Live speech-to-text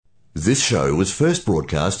This show was first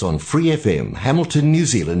broadcast on Free FM, Hamilton, New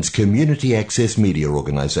Zealand's community access media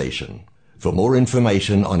organisation. For more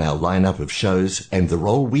information on our lineup of shows and the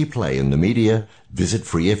role we play in the media, visit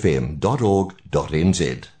freefm.org.nz.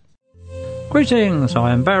 Greetings,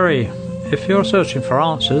 I am Barry. If you're searching for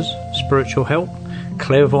answers, spiritual help,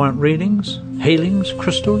 clairvoyant readings, healings,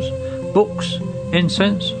 crystals, books,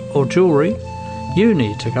 incense or jewellery, you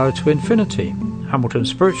need to go to Infinity, Hamilton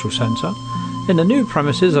Spiritual Centre, in the new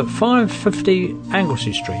premises at 550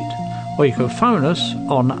 Anglesey Street, or you can phone us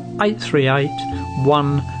on 838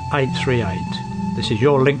 1838. This is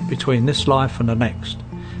your link between this life and the next.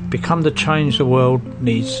 Become the change the world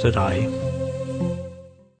needs today.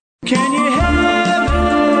 Can you hear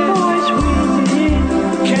the voice within?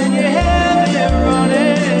 Can you hear me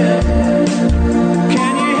running?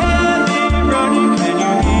 Can you hear me running? Can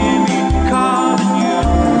you hear me calling you?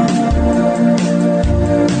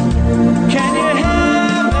 Can you hear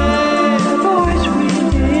the voice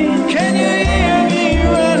within? Can you hear me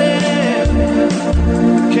running?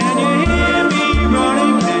 Can you hear me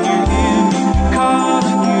running? Can you hear me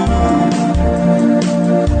calling you?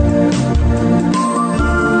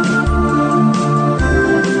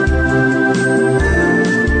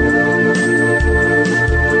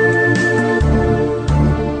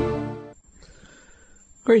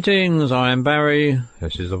 Greetings, I am Barry.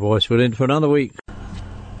 This is the Voice Within for another week.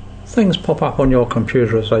 Things pop up on your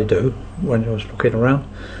computer as they do when you're looking around,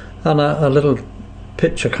 and a little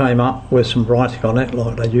picture came up with some writing on it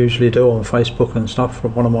like they usually do on Facebook and stuff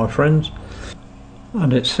from one of my friends,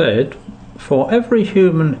 and it said, for every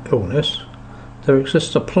human illness there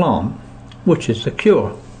exists a plant which is the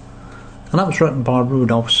cure. And that was written by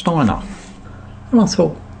Rudolf Steiner. And I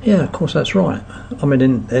thought, yeah, of course that's right. I mean,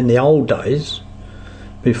 in the old days,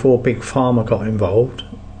 before Big Pharma got involved,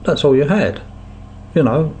 that's all you had. You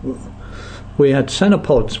know, we had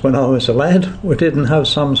Cenopods when I was a lad. We didn't have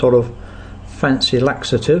some sort of fancy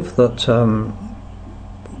laxative that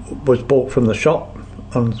was bought from the shop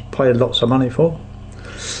and paid lots of money for.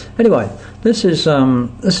 Anyway, this is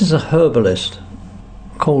a herbalist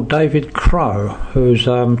called David Crow, who's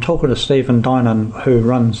talking to Stephen Dinan, who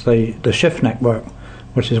runs the Shift Network,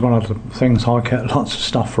 which is one of the things I get lots of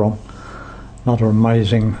stuff from. Another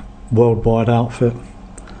amazing worldwide outfit.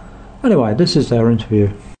 Anyway, this is their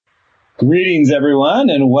interview. Greetings,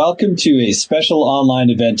 everyone, and welcome to a special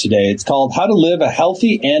online event today. It's called How to Live a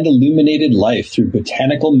Healthy and Illuminated Life Through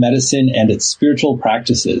Botanical Medicine and Its Spiritual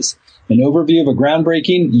Practices, an overview of a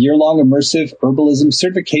groundbreaking year-long immersive herbalism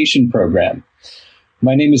certification program.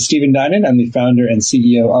 My name is Stephen Dinan. I'm the founder and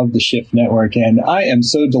CEO of the Shift Network, and I am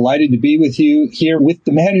so delighted to be with you here with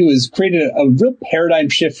the man who has created a real paradigm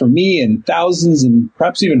shift for me and thousands and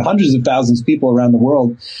perhaps even hundreds of thousands of people around the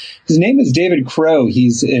world. His name is David Crow.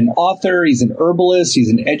 He's an author, he's an herbalist, he's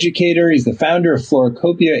an educator, he's the founder of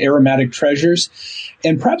Floricopia Aromatic Treasures,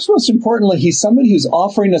 and perhaps most importantly, he's somebody who's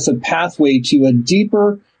offering us a pathway to a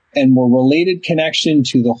deeper and more related connection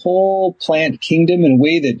to the whole plant kingdom in a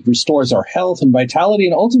way that restores our health and vitality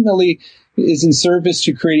and ultimately is in service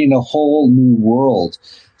to creating a whole new world.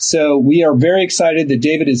 So we are very excited that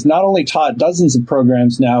David has not only taught dozens of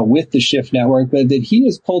programs now with the Shift Network, but that he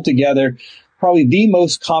has pulled together probably the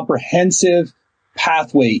most comprehensive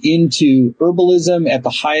pathway into herbalism at the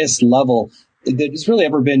highest level that has really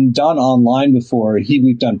ever been done online before.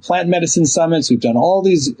 We've done plant medicine summits, we've done all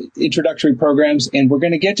these introductory programs, and we're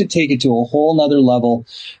going to get to take it to a whole nother level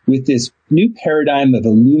with this new paradigm of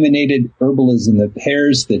illuminated herbalism that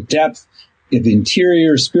pairs the depth of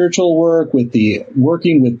interior spiritual work with the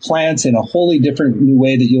working with plants in a wholly different new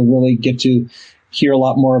way that you'll really get to hear a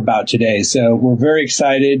lot more about today. So we're very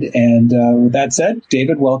excited. And with that said,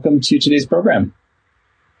 David, welcome to today's program.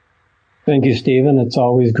 Thank you, Stephen. It's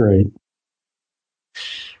always great.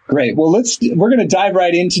 Great. Well, we're going to dive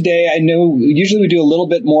right in today. I know usually we do a little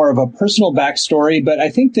bit more of a personal backstory, but I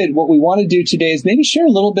think that what we want to do today is maybe share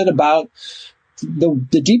a little bit about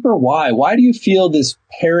the deeper why. Why do you feel this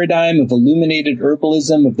paradigm of illuminated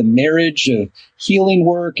herbalism, of the marriage of healing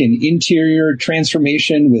work and interior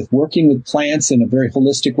transformation with working with plants in a very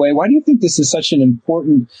holistic way? Why do you think this is such an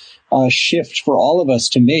important shift for all of us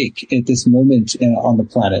to make at this moment on the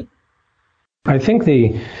planet? I think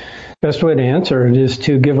the best way to answer it is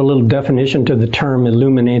to give a little definition to the term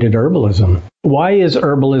illuminated herbalism. Why is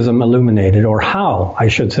herbalism illuminated, or how, I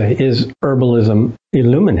should say, is herbalism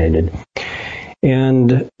illuminated?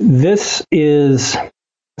 And this is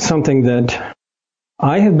something that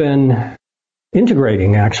I have been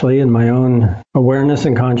integrating, actually, in my own awareness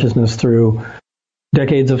and consciousness through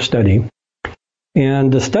decades of study.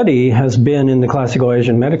 And the study has been in the classical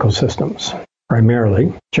Asian medical systems,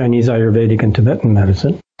 primarily Chinese, Ayurvedic, and Tibetan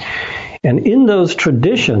medicine. And in those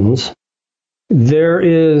traditions, there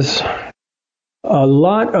is a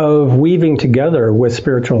lot of weaving together with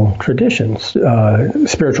spiritual traditions,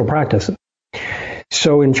 spiritual practices.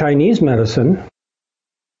 So in Chinese medicine,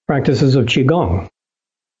 practices of Qigong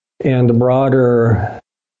and the broader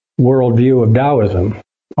worldview of Taoism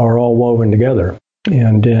are all woven together.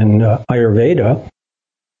 And in Ayurveda,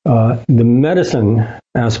 the medicine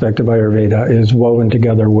aspect of Ayurveda is woven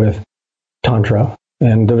together with Tantra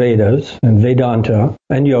and the Vedas and Vedanta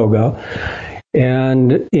and yoga.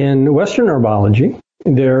 And in Western herbology,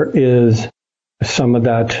 there is some of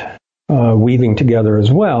that weaving together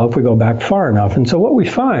as well, if we go back far enough. And so what we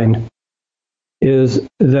find is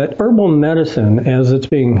that herbal medicine, as it's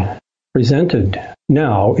being presented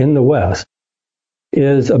now in the West,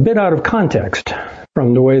 is a bit out of context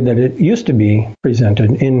from the way that it used to be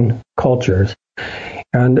presented in cultures.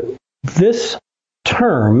 And this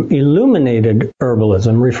term, illuminated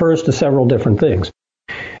herbalism, refers to several different things.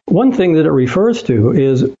 One thing that it refers to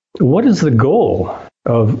is, what is the goal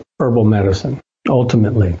of herbal medicine,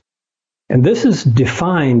 ultimately? And this is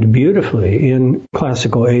defined beautifully in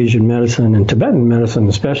classical Asian medicine and Tibetan medicine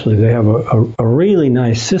especially. They have a really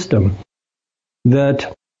nice system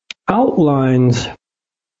that outlines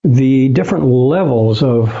the different levels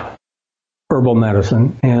of herbal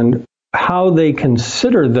medicine and how they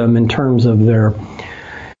consider them in terms of their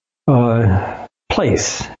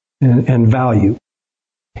place and value.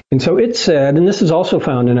 And so it's said, and this is also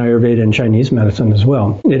found in Ayurveda and Chinese medicine as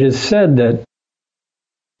well, it is said that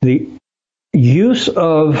the use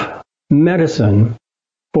of medicine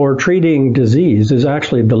for treating disease is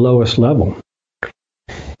actually the lowest level.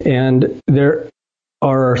 And there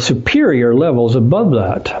are superior levels above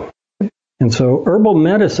that. And so herbal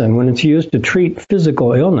medicine, when it's used to treat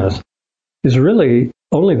physical illness, is really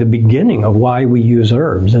only the beginning of why we use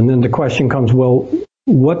herbs. And then the question comes, well,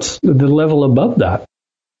 what's the level above that?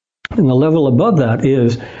 And the level above that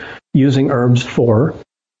is using herbs for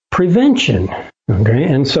prevention. Okay,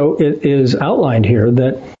 and so it is outlined here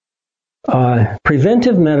that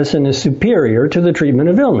preventive medicine is superior to the treatment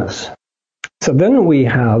of illness. So then we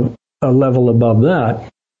have a level above that,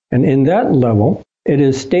 and in that level, it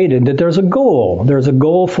is stated that there's a goal. There's a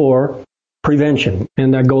goal for prevention,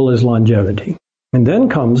 and that goal is longevity. And then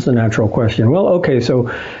comes the natural question, well, okay,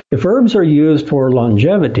 so if herbs are used for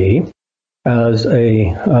longevity as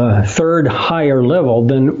a third higher level,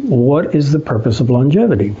 then what is the purpose of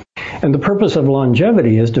longevity? And the purpose of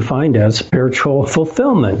longevity is defined as spiritual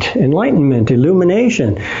fulfillment, enlightenment,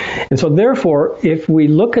 illumination. And so therefore, if we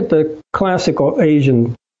look at the classical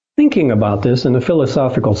Asian thinking about this and the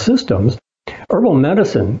philosophical systems, herbal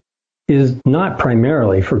medicine is not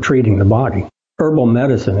primarily for treating the body. Herbal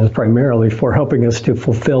medicine is primarily for helping us to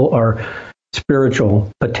fulfill our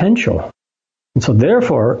spiritual potential. And so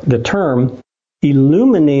therefore, the term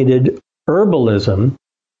illuminated herbalism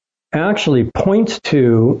actually points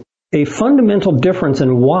to a fundamental difference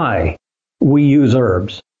in why we use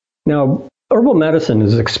herbs. Now, herbal medicine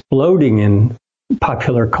is exploding in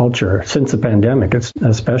popular culture since the pandemic,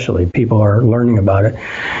 especially. People are learning about it.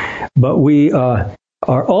 But we are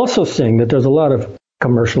also seeing that there's a lot of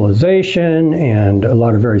commercialization and a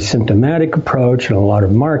lot of very symptomatic approach and a lot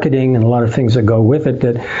of marketing and a lot of things that go with it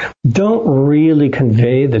that don't really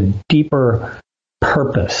convey the deeper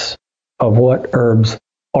purpose of what herbs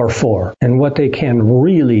are for and what they can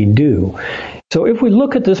really do. So if we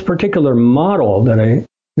look at this particular model that I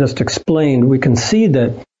just explained, we can see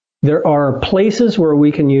that there are places where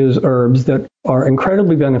we can use herbs that are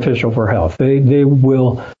incredibly beneficial for health. They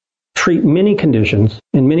will treat many conditions.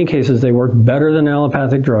 In many cases, they work better than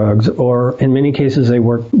allopathic drugs, or in many cases, they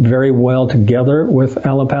work very well together with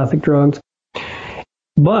allopathic drugs.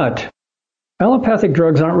 But allopathic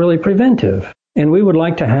drugs aren't really preventive. And we would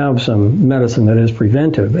like to have some medicine that is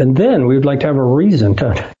preventive. And then we would like to have a reason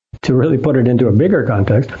to really put it into a bigger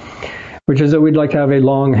context, which is that we'd like to have a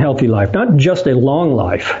long, healthy life. Not just a long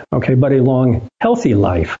life, okay, but a long, healthy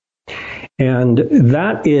life. And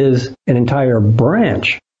that is an entire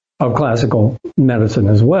branch of classical medicine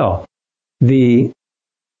as well. The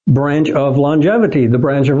branch of longevity, the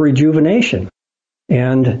branch of rejuvenation.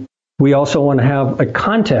 And we also want to have a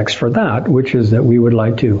context for that, which is that we would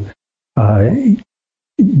like to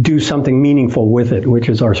do something meaningful with it, which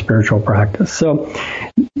is our spiritual practice. So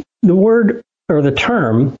the word or the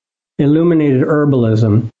term illuminated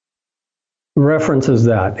herbalism references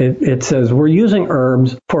that. It says we're using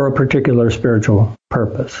herbs for a particular spiritual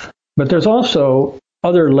purpose. But there's also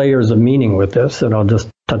other layers of meaning with this that I'll just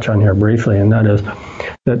touch on here briefly, and that is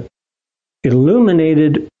that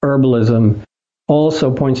illuminated herbalism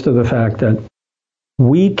also points to the fact that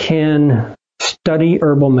we can study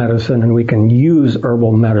herbal medicine and we can use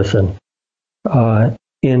herbal medicine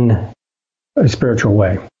in a spiritual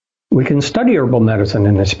way. We can study herbal medicine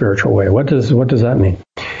in a spiritual way. What does that mean?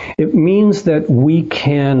 It means that we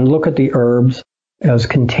can look at the herbs as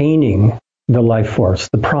containing the life force,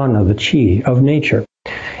 the prana, the chi of nature.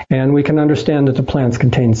 And we can understand that the plants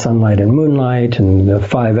contain sunlight and moonlight and the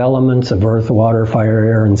 5 elements of earth, water, fire,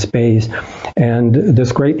 air, and space, and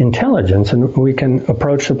this great intelligence. And we can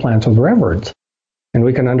approach the plants with reverence. And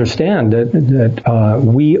we can understand that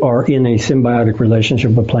we are in a symbiotic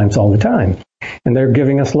relationship with plants all the time. And they're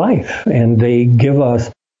giving us life. And they give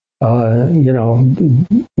us,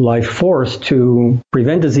 life force to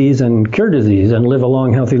prevent disease and cure disease and live a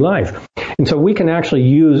long, healthy life. And so we can actually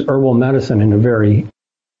use herbal medicine in a very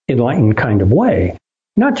enlightened kind of way.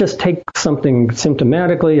 Not just take something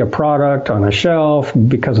symptomatically, a product on a shelf,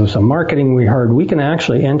 because of some marketing we heard. We can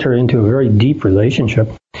actually enter into a very deep relationship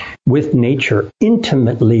with nature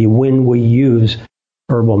intimately when we use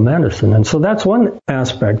herbal medicine. And so that's one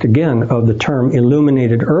aspect, again, of the term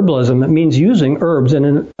illuminated herbalism. It means using herbs in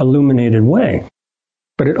an illuminated way.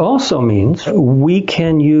 But it also means we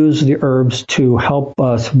can use the herbs to help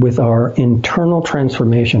us with our internal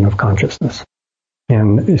transformation of consciousness.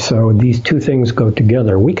 And so these two things go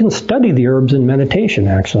together. We can study the herbs in meditation,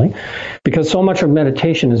 actually, because so much of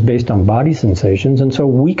meditation is based on body sensations. And so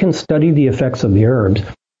we can study the effects of the herbs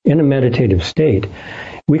in a meditative state.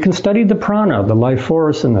 We can study the prana, the life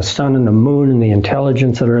force, and the sun and the moon and the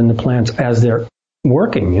intelligence that are in the plants as they're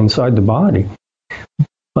working inside the body.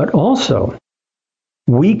 But also,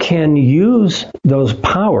 we can use those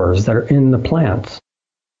powers that are in the plants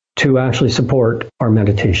to actually support our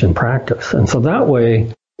meditation practice. And so that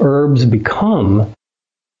way, herbs become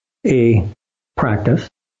a practice,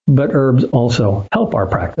 but herbs also help our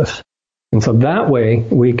practice. And so that way,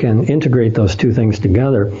 we can integrate those two things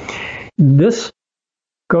together. This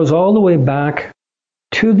goes all the way back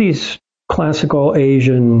to these classical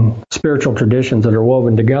Asian spiritual traditions that are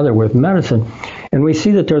woven together with medicine. And we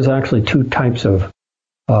see that there's actually two types of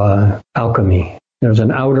alchemy. There's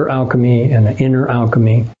an outer alchemy and an inner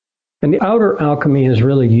alchemy. And the outer alchemy is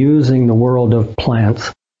really using the world of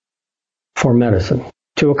plants for medicine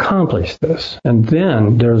to accomplish this. And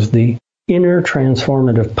then there's the inner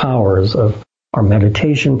transformative powers of our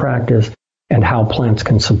meditation practice and how plants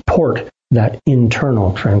can support that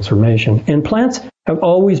internal transformation. And plants have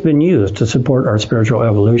always been used to support our spiritual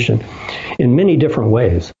evolution in many different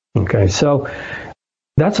ways. Okay, so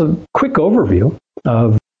that's a quick overview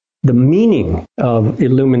of the meaning of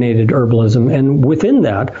illuminated herbalism. And within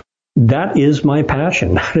that, that is my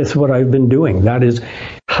passion. That is what I've been doing. That is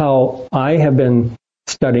how I have been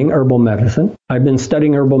studying herbal medicine. I've been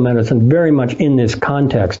studying herbal medicine very much in this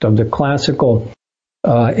context of the classical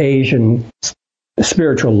Asian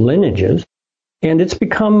spiritual lineages. And it's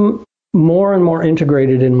become more and more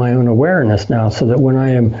integrated in my own awareness now, so that when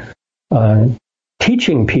I am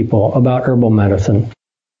teaching people about herbal medicine,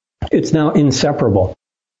 it's now inseparable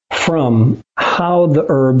from how the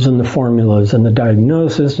herbs and the formulas and the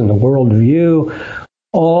diagnosis and the worldview,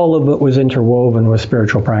 all of it was interwoven with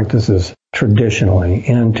spiritual practices traditionally.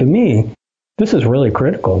 And to me, this is really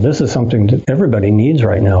critical. This is something that everybody needs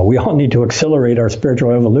right now. We all need to accelerate our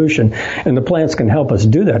spiritual evolution, and the plants can help us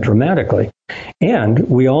do that dramatically. And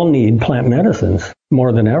we all need plant medicines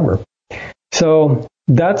more than ever. So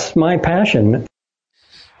that's my passion.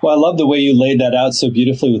 Well, I love the way you laid that out so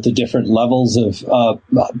beautifully with the different levels of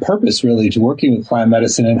purpose, really, to working with plant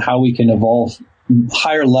medicine and how we can evolve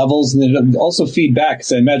higher levels, and then also feedback.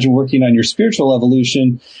 Because I imagine working on your spiritual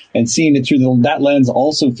evolution and seeing it through that lens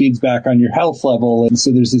also feeds back on your health level. And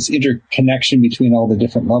so there's this interconnection between all the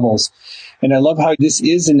different levels. And I love how this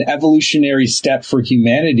is an evolutionary step for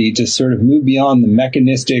humanity to sort of move beyond the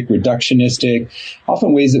mechanistic, reductionistic,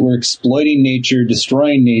 often ways that we're exploiting nature,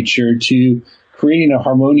 destroying nature, to creating a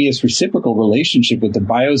harmonious reciprocal relationship with the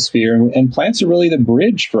biosphere. And plants are really the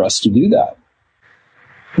bridge for us to do that.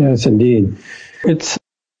 Yes, indeed. It's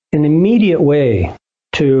an immediate way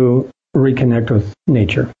to reconnect with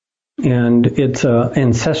nature. And it's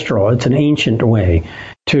ancestral, it's an ancient way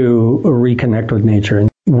to reconnect with nature. And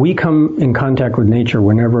we come in contact with nature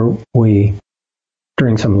whenever we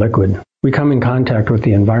drink some liquid. We come in contact with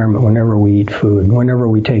the environment whenever we eat food, whenever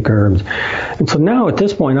we take herbs. And so now at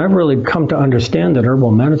this point, I've really come to understand that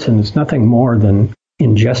herbal medicine is nothing more than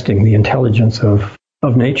ingesting the intelligence of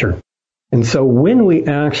nature. And so when we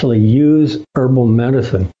actually use herbal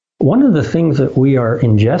medicine, one of the things that we are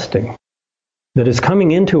ingesting that is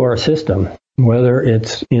coming into our system, whether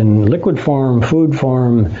it's in liquid form, food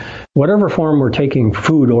form, whatever form we're taking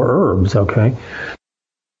food or herbs, okay,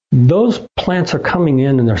 those plants are coming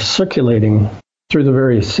in and they're circulating through the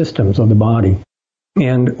various systems of the body.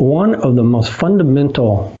 And one of the most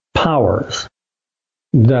fundamental powers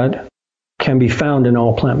that can be found in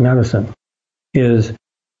all plant medicine is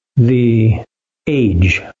the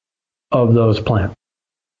age of those plants.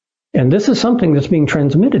 And this is something that's being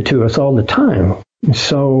transmitted to us all the time.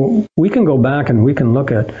 So we can go back and we can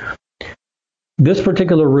look at this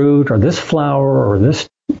particular root or this flower or this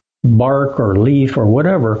bark or leaf or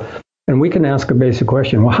whatever, and we can ask a basic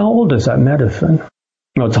question. Well, how old is that medicine?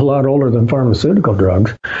 Well, it's a lot older than pharmaceutical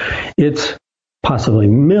drugs. It's possibly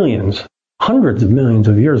millions, hundreds of millions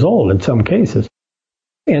of years old in some cases.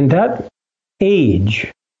 And that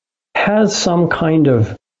age has some kind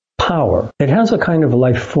of power. It has a kind of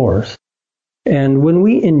life force. And when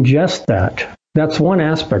we ingest that, that's one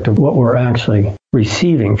aspect of what we're actually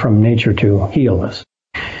receiving from nature to heal us.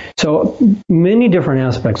 So many different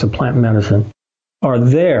aspects of plant medicine are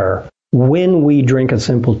there when we drink a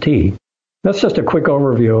simple tea. That's just a quick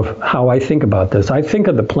overview of how I think about this. I think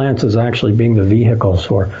of the plants as actually being the vehicles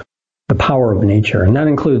for the power of nature. And that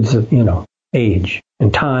includes, age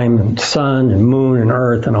and time and sun and moon and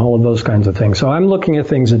earth and all of those kinds of things. So I'm looking at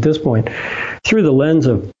things at this point through the lens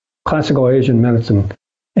of classical Asian medicine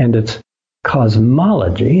and its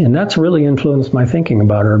cosmology. And that's really influenced my thinking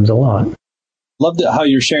about herbs a lot. Love how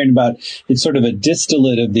you're sharing about it's sort of a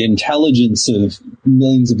distillate of the intelligence of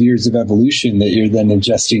millions of years of evolution that you're then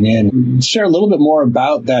ingesting in. Share a little bit more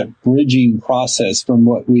about that bridging process from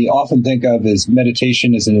what we often think of as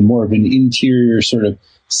meditation as more of an interior sort of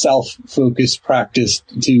self-focused practice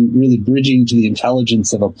to really bridging to the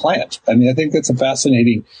intelligence of a plant. I mean, I think that's a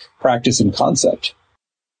fascinating practice and concept.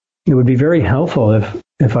 It would be very helpful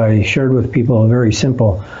if I shared with people a very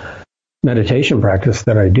simple meditation practice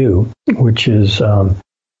that I do, which is,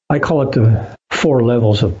 I call it the 4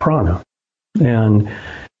 levels of prana. And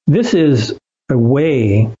this is a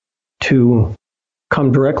way to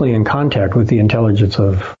come directly in contact with the intelligence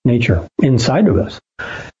of nature inside of us.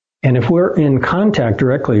 And if we're in contact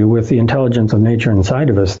directly with the intelligence of nature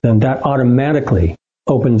inside of us, then that automatically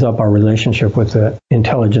opens up our relationship with the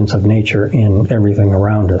intelligence of nature in everything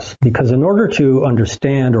around us. Because in order to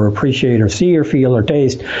understand or appreciate or see or feel or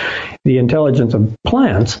taste the intelligence of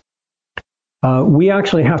plants, we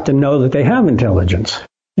actually have to know that they have intelligence.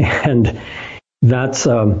 And that's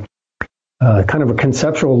kind of a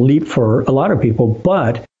conceptual leap for a lot of people,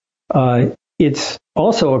 but it's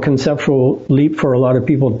also a conceptual leap for a lot of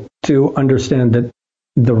people to understand that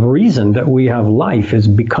the reason that we have life is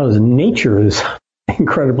because nature is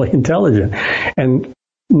incredibly intelligent. And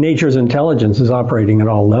nature's intelligence is operating at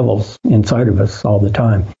all levels inside of us all the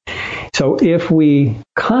time. So if we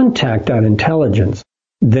contact that intelligence,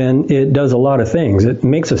 then it does a lot of things. It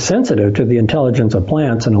makes us sensitive to the intelligence of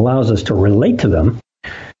plants and allows us to relate to them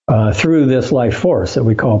through this life force that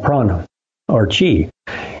we call prana or chi.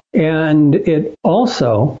 And it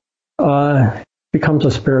also becomes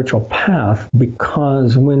a spiritual path,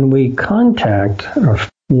 because when we contact or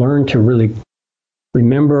learn to really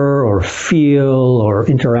remember or feel or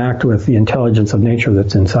interact with the intelligence of nature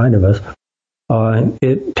that's inside of us,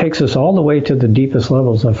 it takes us all the way to the deepest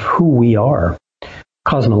levels of who we are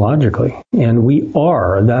cosmologically. And we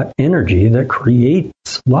are that energy that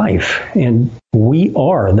creates life. And we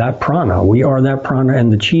are that prana. We are that prana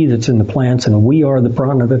and the chi that's in the plants, and we are the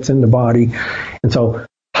prana that's in the body. And so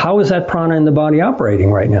how is that prana in the body operating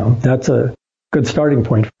right now? That's a good starting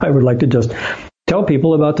point. I would like to just tell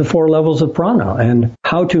people about the 4 levels of prana and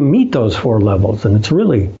how to meet those 4 levels. And it's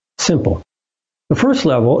really simple. The first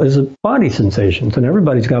level is body sensations, and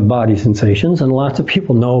everybody's got body sensations, and lots of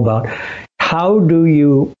people know about how do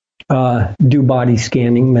you do body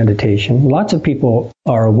scanning meditation. Lots of people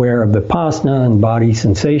are aware of Vipassana and body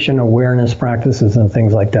sensation awareness practices and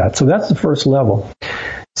things like that. So that's the first level.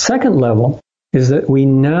 Second level is that we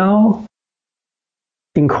now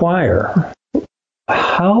inquire,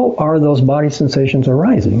 how are those body sensations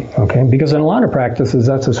arising? Okay, because in a lot of practices,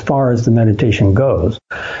 that's as far as the meditation goes.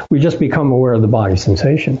 We just become aware of the body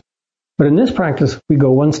sensation. But in this practice, we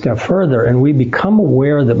go one step further and we become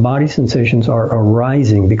aware that body sensations are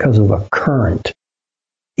arising because of a current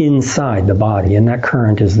inside the body, and that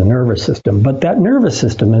current is the nervous system. But that nervous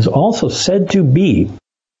system is also said to be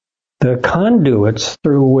the conduits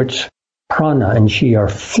through which prana and chi are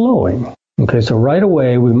flowing. Okay, so right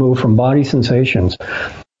away we move from body sensations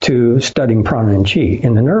to studying prana and chi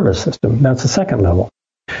in the nervous system. That's the second level.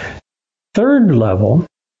 Third level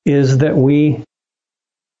is that we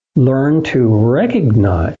learn to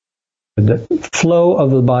recognize the flow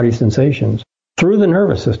of the body sensations through the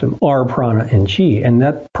nervous system are prana and chi, and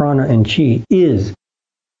that prana and chi is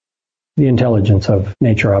the intelligence of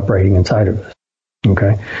nature operating inside of us.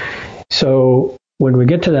 Okay? So when we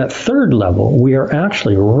get to that third level, we are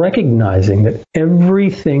actually recognizing that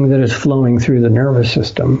everything that is flowing through the nervous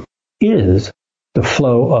system is the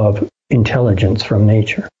flow of intelligence from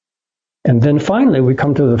nature. And then finally, we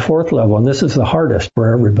come to the fourth level, and this is the hardest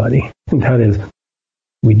for everybody, and that is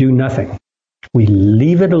we do nothing. We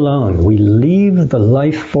leave it alone. We leave the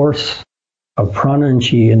life force of prana and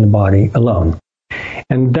chi in the body alone.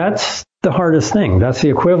 And that's the hardest thing. That's the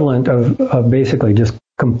equivalent of basically just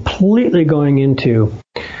completely going into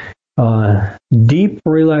deep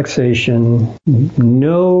relaxation,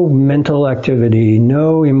 no mental activity,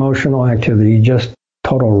 no emotional activity, just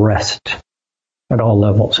total rest at all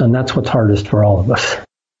levels. And that's what's hardest for all of us.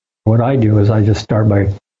 What I do is I just start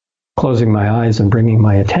by closing my eyes and bringing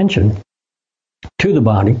my attention to the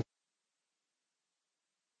body,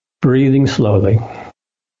 breathing slowly,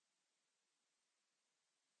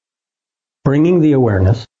 bringing the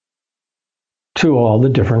awareness to all the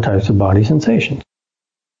different types of body sensations.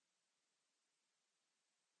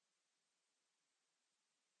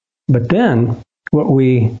 But then, what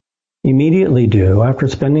we immediately do after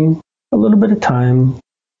spending a little bit of time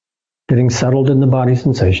getting settled in the body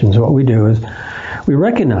sensations, what we do is we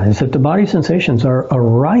recognize that the body sensations are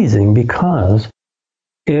arising because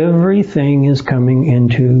everything is coming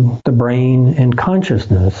into the brain and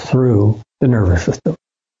consciousness through the nervous system.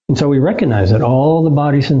 And so we recognize that all the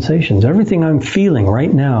body sensations, everything I'm feeling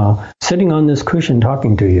right now, sitting on this cushion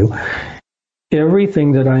talking to you,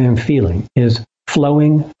 everything that I am feeling is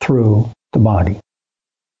flowing through the body.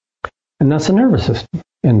 And that's the nervous system.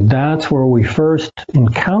 And that's where we first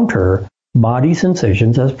encounter body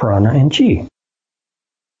sensations as prana and chi.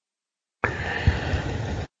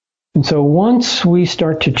 And so once we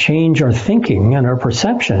start to change our thinking and our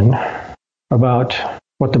perception about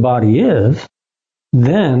what the body is,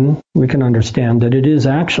 then we can understand that it is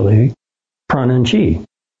actually prana and chi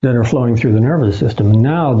that are flowing through the nervous system. And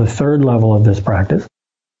now the third level of this practice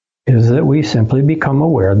is that we simply become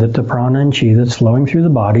aware that the prana and chi that's flowing through the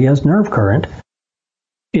body as nerve current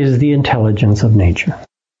is the intelligence of nature.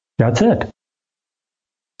 That's it.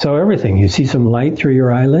 So everything, you see some light through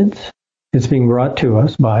your eyelids, it's being brought to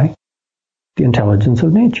us by the intelligence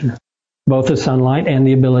of nature, both the sunlight and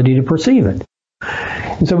the ability to perceive it.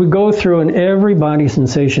 And so we go through, and every body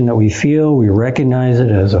sensation that we feel, we recognize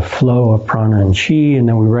it as a flow of prana and chi, and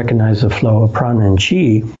then we recognize the flow of prana and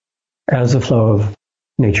chi as the flow of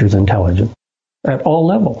nature's intelligence at all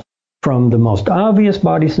levels, from the most obvious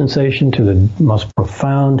body sensation to the most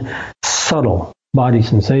profound, subtle body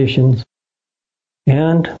sensations.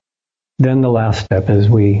 And then the last step is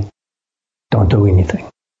we don't do anything.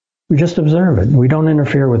 We just observe it. We don't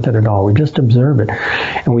interfere with it at all. We just observe it.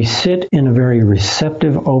 And we sit in a very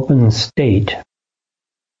receptive, open state,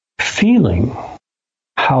 feeling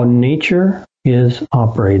how nature is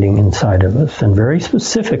operating inside of us. And very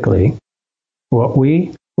specifically, what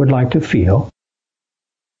we would like to feel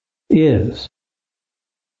is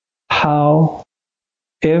how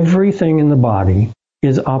everything in the body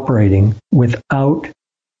is operating without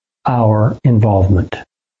our involvement.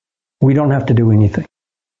 We don't have to do anything.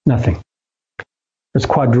 Nothing. There's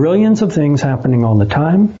quadrillions of things happening all the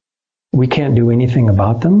time. We can't do anything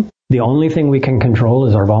about them. The only thing we can control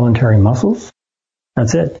is our voluntary muscles.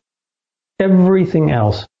 That's it. Everything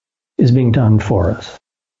else is being done for us.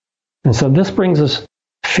 And so this brings us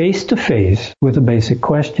face to face with a basic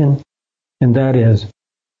question, and that is,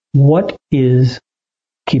 what is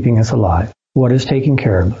keeping us alive? What is taking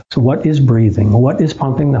care of us? What is breathing? What is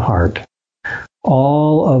pumping the heart?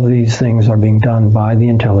 All of these things are being done by the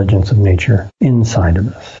intelligence of nature inside of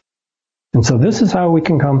us. And so this is how we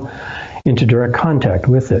can come into direct contact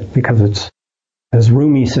with it, because it's, as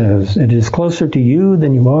Rumi says, it is closer to you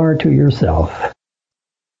than you are to yourself.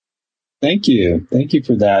 Thank you. Thank you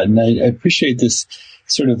for that. And I appreciate this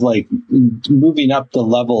sort of like moving up the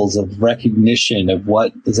levels of recognition of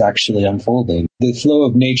what is actually unfolding. The flow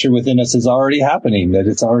of nature within us is already happening, that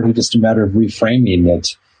it's already just a matter of reframing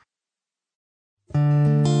it.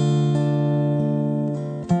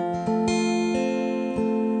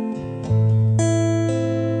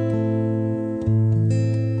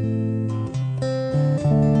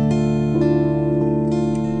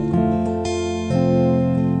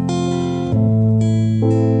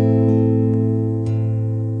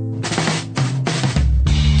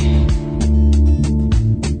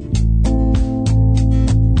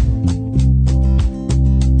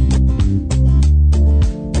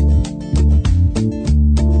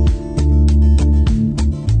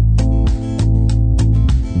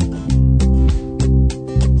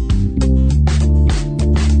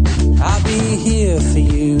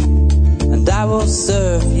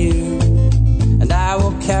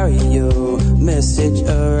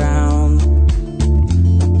 around.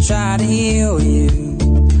 Try to heal you,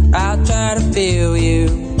 I'll try to feel you.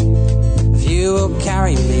 If you will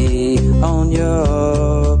carry me on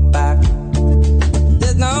your back.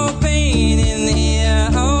 There's no pain in here,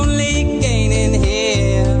 only gain in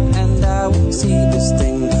here. And I will see this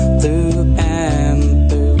thing through and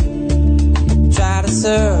through. Try to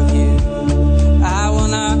serve you, I will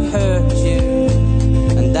not hurt you.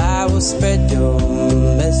 And I will spread your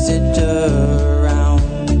message around.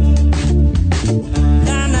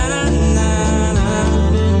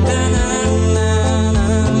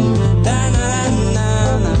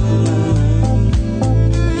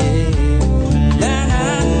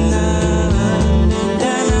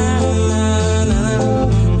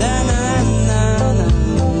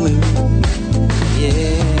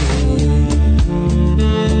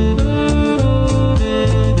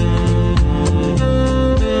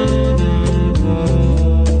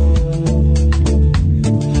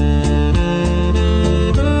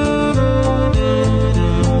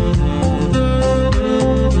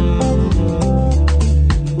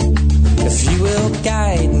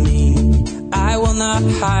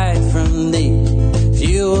 Hide from thee, if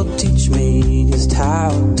you will teach me just how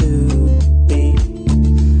to be.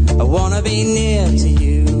 I wanna be near to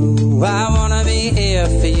you, I wanna be here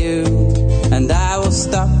for you, and I will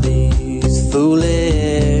stop these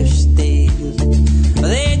foolish thieves.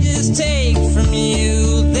 They just take from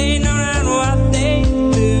you, they know not what they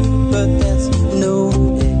do, but that's no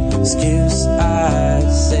excuse, I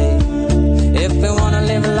say. If we wanna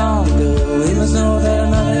live longer, we must know that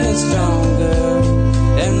another is stronger.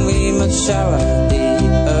 And we must shower the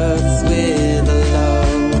earth with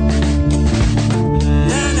love.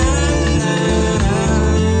 Na na na na, na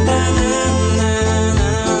na na na,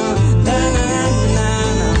 na na na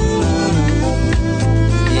na,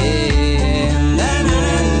 yeah. Na na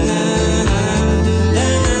na na, na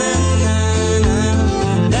na na na,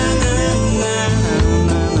 na na na na, na na na na,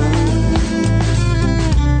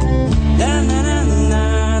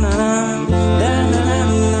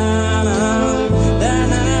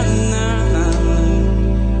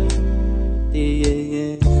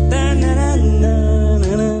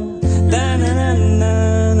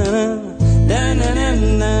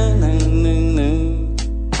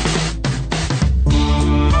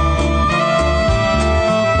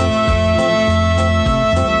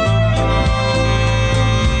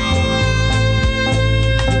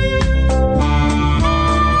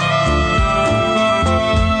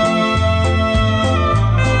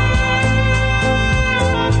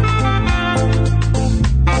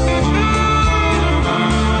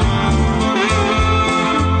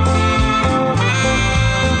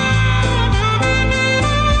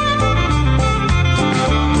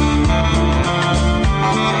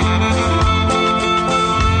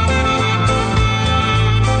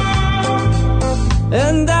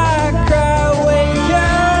 and I cry, wake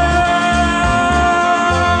up,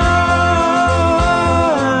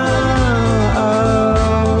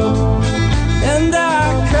 and I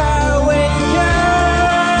cry, wake up,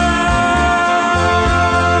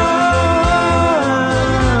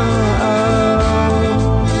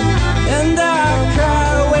 and I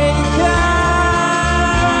cry, wake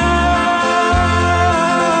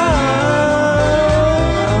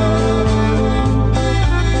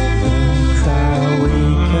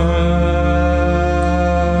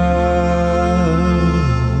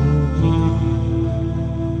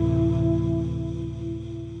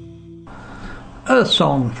A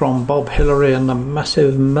song from Bob Hillary and the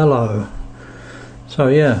Massive Mellow. So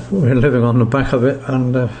yeah, we're living on the back of it,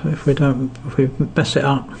 and if we mess it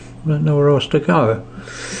up, we don't know where else to go.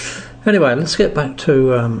 Anyway, let's get back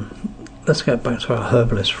to our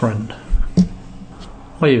herbalist friend.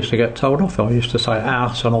 I used to get told off. I used to say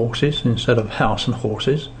house and horses instead of house and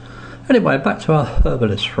horses. Anyway, back to our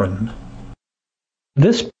herbalist friend.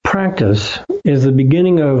 This practice is the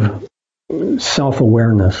beginning of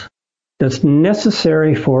self-awareness that's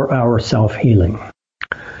necessary for our self-healing.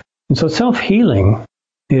 And so self-healing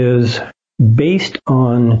is based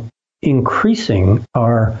on increasing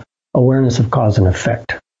our awareness of cause and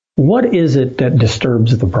effect. What is it that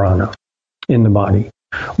disturbs the prana in the body?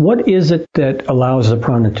 What is it that allows the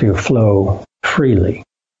prana to flow freely?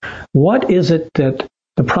 What is it that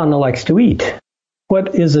the prana likes to eat?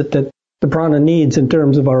 What is it that the prana needs in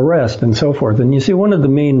terms of our rest and so forth? And you see, one of the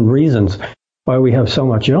main reasons why we have so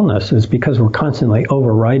much illness is because we're constantly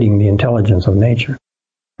overriding the intelligence of nature.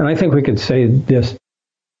 And I think we could say this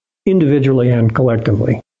individually and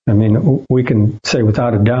collectively. I mean, we can say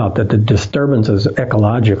without a doubt that the disturbances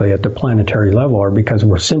ecologically at the planetary level are because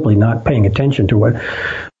we're simply not paying attention to what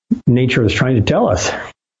nature is trying to tell us.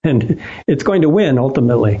 And it's going to win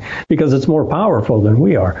ultimately because it's more powerful than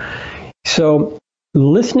we are. So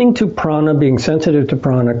listening to prana, being sensitive to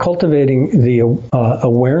prana, cultivating the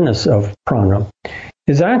awareness of prana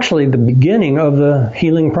is actually the beginning of the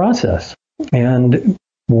healing process. And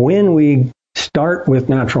when we start with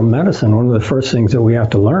natural medicine, one of the first things that we have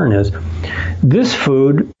to learn is this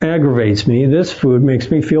food aggravates me, this food makes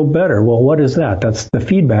me feel better. Well, what is that? That's the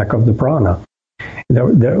feedback of the prana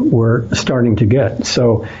that we're starting to get.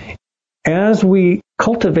 So as we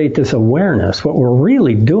cultivate this awareness, what we're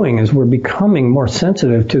really doing is we're becoming more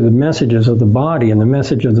sensitive to the messages of the body, and the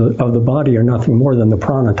messages of the body are nothing more than the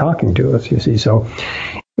prana talking to us, you see. So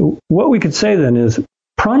what we could say then is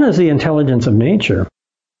prana is the intelligence of nature.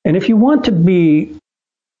 And if you want to be,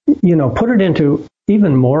 put it into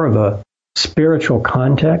even more of a spiritual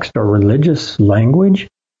context or religious language,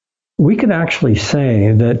 we could actually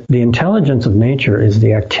say that the intelligence of nature is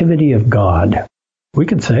the activity of God. We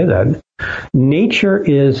could say that. Nature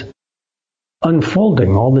is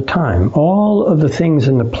unfolding all the time. All of the things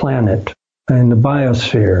in the planet, in the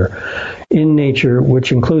biosphere, in nature,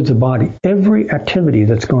 which includes the body, every activity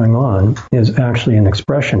that's going on is actually an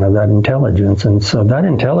expression of that intelligence. And so that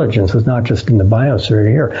intelligence is not just in the biosphere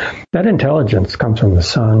here. That intelligence comes from the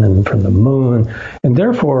sun and from the moon. And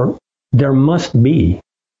therefore, there must be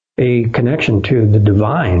a connection to the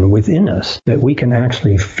divine within us that we can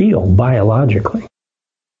actually feel biologically.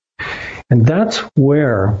 And that's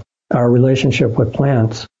where our relationship with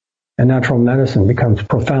plants and natural medicine becomes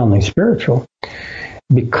profoundly spiritual,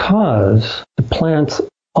 because the plants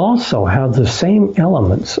also have the same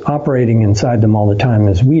elements operating inside them all the time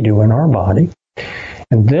as we do in our body.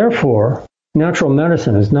 And therefore, natural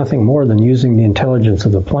medicine is nothing more than using the intelligence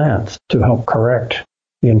of the plants to help correct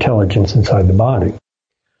the intelligence inside the body.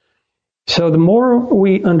 So the more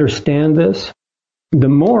we understand this, the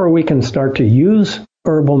more we can start to use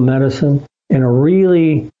herbal medicine in a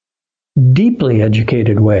really deeply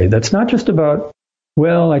educated way. That's not just about,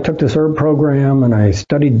 well, I took this herb program and I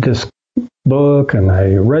studied this book and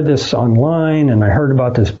I read this online and I heard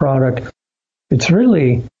about this product. It's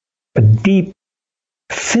really a deep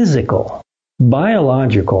physical,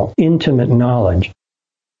 biological, intimate knowledge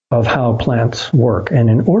of how plants work. And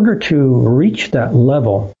in order to reach that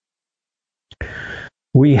level,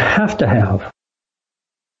 we have to have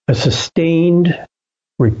a sustained,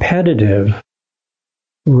 repetitive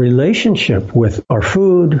relationship with our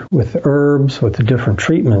food, with the herbs, with the different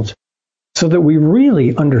treatments, so that we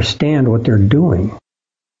really understand what they're doing,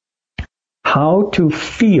 how to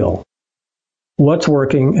feel what's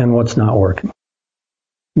working and what's not working.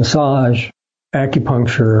 Massage,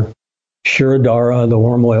 acupuncture, Shirodara, the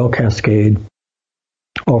warm oil cascade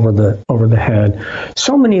over the head.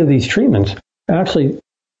 So many of these treatments actually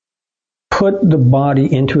put the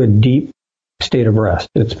body into a deep state of rest.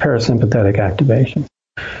 It's parasympathetic activation.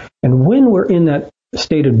 And when we're in that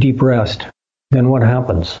state of deep rest, then what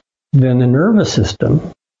happens? Then the nervous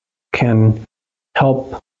system can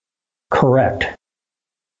help correct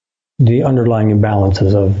the underlying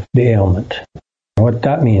imbalances of the ailment. What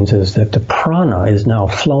that means is that the prana is now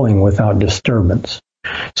flowing without disturbance.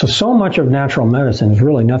 So much of natural medicine is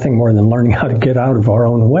really nothing more than learning how to get out of our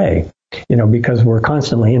own way, because we're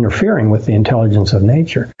constantly interfering with the intelligence of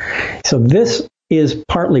nature. So this is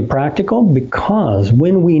partly practical, because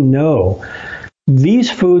when we know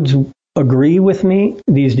these foods agree with me,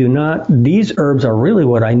 these do not, these herbs are really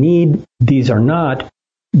what I need, these are not,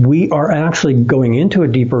 we are actually going into a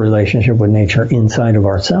deeper relationship with nature inside of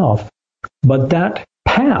ourselves. But that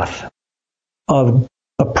path of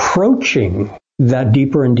approaching that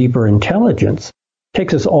deeper and deeper intelligence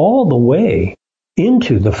takes us all the way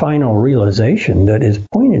into the final realization that is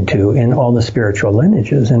pointed to in all the spiritual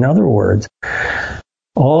lineages. In other words,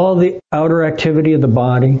 all the outer activity of the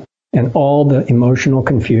body and all the emotional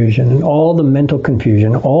confusion and all the mental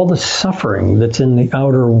confusion, all the suffering that's in the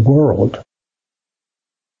outer world,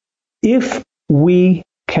 if we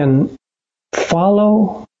can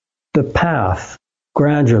follow the path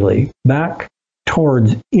gradually back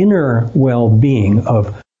towards inner well-being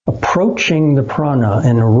of approaching the prana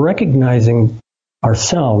and recognizing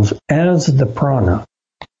ourselves as the prana,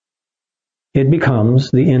 it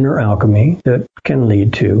becomes the inner alchemy that can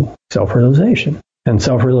lead to self-realization. And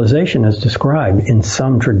self-realization is described in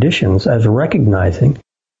some traditions as recognizing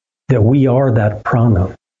that we are that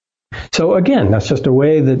prana. So again, that's just a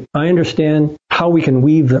way that I understand how we can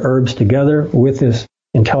weave the herbs together with this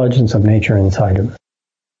intelligence of nature inside of us.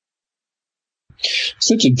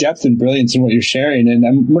 Such a depth and brilliance in what you're sharing. And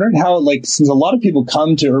I'm wondering how, since a lot of people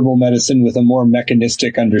come to herbal medicine with a more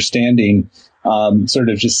mechanistic understanding, sort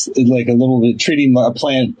of just like a little bit treating a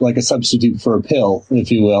plant like a substitute for a pill,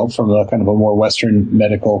 if you will, from a kind of a more Western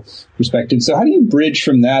medical perspective. So how do you bridge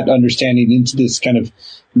from that understanding into this kind of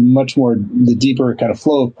much more the deeper kind of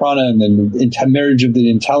flow of prana and then the marriage of the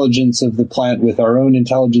intelligence of the plant with our own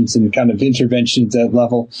intelligence and kind of interventions at that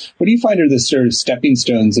level? What do you find are the sort of stepping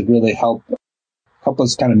stones that really help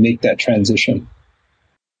us kind of make that transition?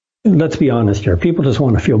 Let's be honest here. People just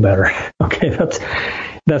want to feel better. Okay,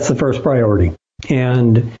 that's the first priority.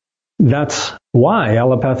 And that's why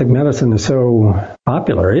allopathic medicine is so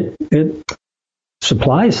popular. It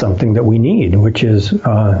supplies something that we need, which is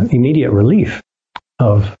immediate relief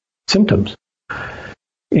of symptoms.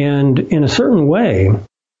 And in a certain way,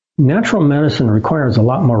 natural medicine requires a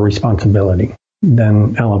lot more responsibility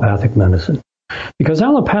than allopathic medicine, because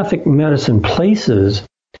allopathic medicine places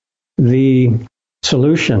the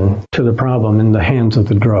solution to the problem in the hands of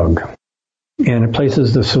the drug, and it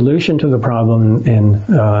places the solution to the problem in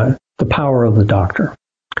the power of the doctor.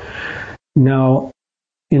 Now,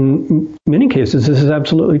 in many cases, this is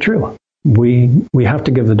absolutely true. We have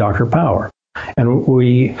to give the doctor power, and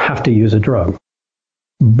we have to use a drug.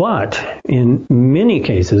 But in many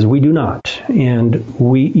cases, we do not. And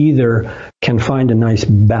we either can find a nice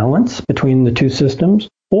balance between the two systems,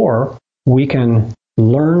 or we can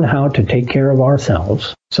learn how to take care of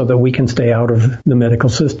ourselves so that we can stay out of the medical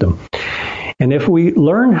system. And if we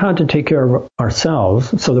learn how to take care of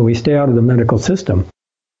ourselves so that we stay out of the medical system,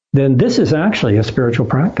 then this is actually a spiritual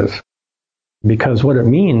practice. Because what it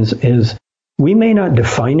means is we may not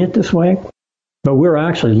define it this way, but we're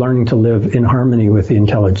actually learning to live in harmony with the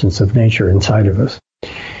intelligence of nature inside of us.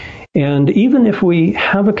 And even if we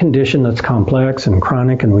have a condition that's complex and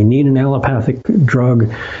chronic and we need an allopathic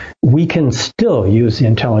drug, we can still use the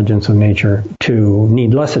intelligence of nature to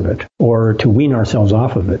need less of it or to wean ourselves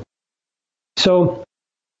off of it. So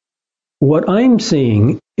what I'm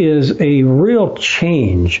seeing is a real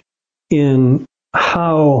change in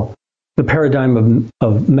how the paradigm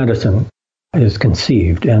of medicine is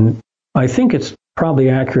conceived. And I think it's probably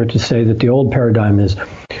accurate to say that the old paradigm is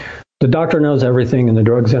the doctor knows everything and the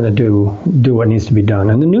drug's going to do what needs to be done.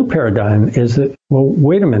 And the new paradigm is that, well,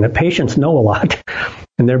 wait a minute, patients know a lot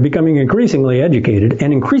and they're becoming increasingly educated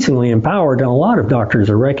and increasingly empowered. And a lot of doctors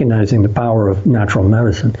are recognizing the power of natural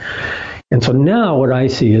medicine. And so now what I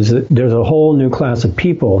see is that there's a whole new class of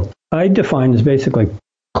people I define as basically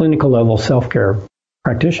clinical level self-care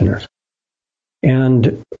practitioners.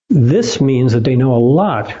 And this means that they know a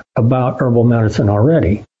lot about herbal medicine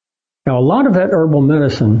already. Now, a lot of that herbal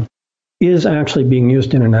medicine is actually being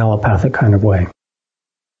used in an allopathic kind of way.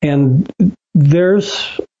 And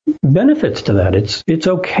there's benefits to that. It's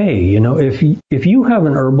okay. You know, if you have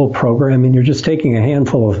an herbal program and you're just taking a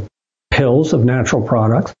handful of pills of natural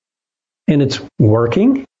products and it's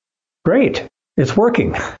working, great. It's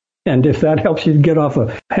working. And if that helps you get off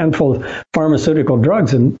a handful of pharmaceutical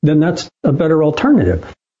drugs, then that's a better alternative.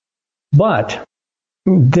 But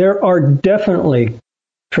there are definitely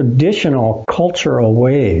traditional cultural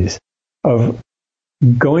ways of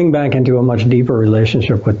going back into a much deeper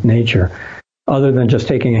relationship with nature, other than just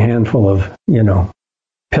taking a handful of,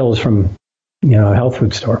 pills from, a health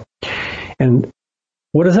food store. And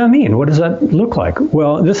what does that mean? What does that look like?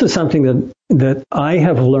 Well, this is something that I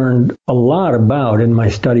have learned a lot about in my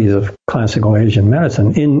studies of classical Asian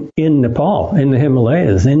medicine in Nepal, in the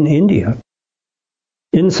Himalayas, in India,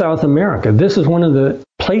 in South America. This is one of the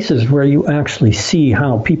places where you actually see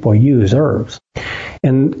how people use herbs.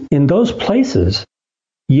 And in those places,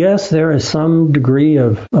 yes, there is some degree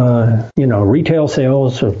of, retail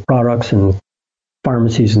sales of products and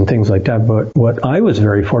pharmacies and things like that. But what I was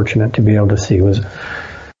very fortunate to be able to see was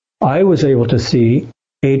I was able to see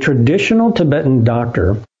a traditional Tibetan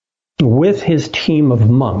doctor with his team of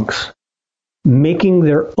monks making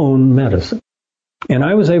their own medicine. And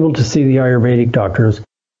I was able to see the Ayurvedic doctors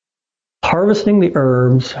harvesting the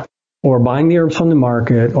herbs or buying the herbs from the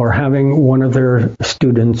market or having one of their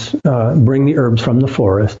students bring the herbs from the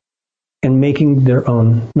forest and making their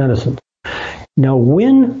own medicine. Now,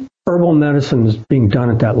 when herbal medicine is being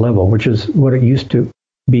done at that level, which is what it used to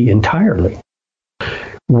be entirely,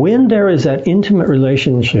 when there is that intimate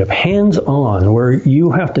relationship, hands-on, where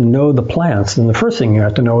you have to know the plants, and the first thing you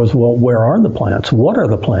have to know is, well, where are the plants? What are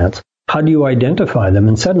the plants? How do you identify them?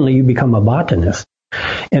 And suddenly you become a botanist.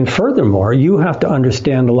 And furthermore, you have to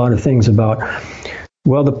understand a lot of things about,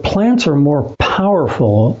 well, the plants are more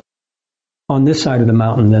powerful on this side of the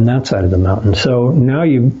mountain than that side of the mountain. So now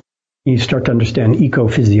you start to understand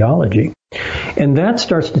ecophysiology. And that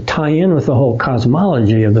starts to tie in with the whole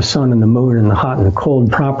cosmology of the sun and the moon and the hot and cold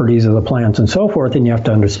properties of the plants and so forth. And you have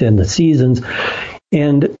to understand the seasons.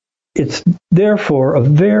 And it's therefore a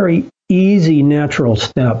very easy, natural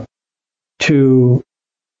step to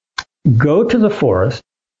go to the forest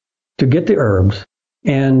to get the herbs,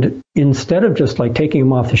 and instead of just like taking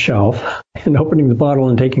them off the shelf and opening the bottle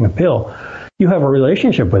and taking a pill, you have a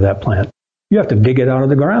relationship with that plant. You have to dig it out of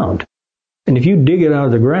the ground. And if you dig it out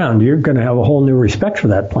of the ground, you're going to have a whole new respect for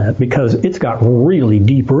that plant because it's got really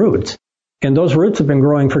deep roots. And those roots have been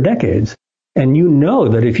growing for decades. And you know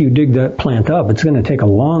that if you dig that plant up, it's going to take a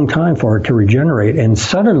long time for it to regenerate. And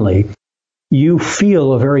suddenly you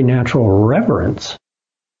feel a very natural reverence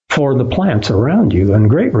for the plants around you and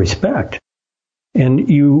great respect. And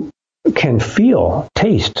you can feel,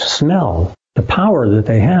 taste, smell the power that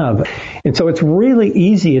they have. And so it's really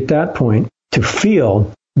easy at that point to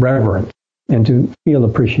feel reverence and to feel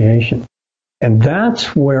appreciation. And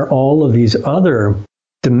that's where all of these other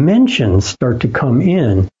dimensions start to come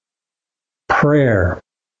in. Prayer,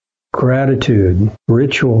 gratitude,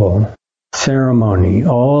 ritual, ceremony,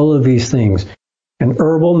 all of these things. And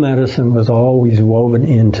herbal medicine was always woven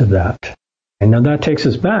into that. And now that takes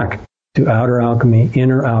us back to outer alchemy,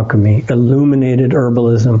 inner alchemy, illuminated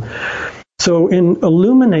herbalism. So in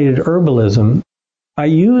illuminated herbalism, I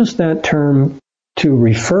use that term to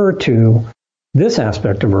refer to this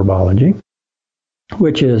aspect of herbology,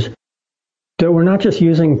 which is that we're not just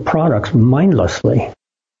using products mindlessly,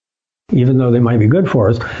 even though they might be good for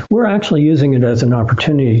us. We're actually using it as an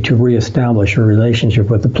opportunity to reestablish a relationship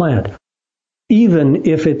with the plant, even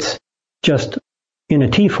if it's just in a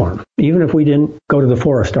tea form, even if we didn't go to the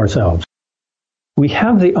forest ourselves. We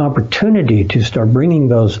have the opportunity to start bringing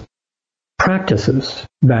those practices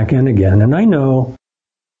back in again. And I know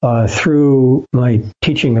through my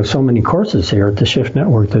teaching of so many courses here at the Shift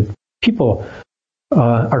Network that people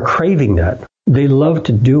are craving that. They love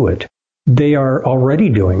to do it. They are already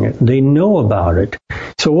doing it. They know about it.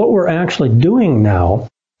 So what we're actually doing now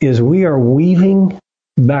is we are weaving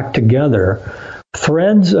back together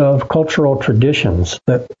threads of cultural traditions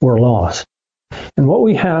that were lost. And what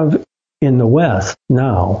we have in the West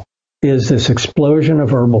now is this explosion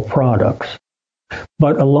of herbal products.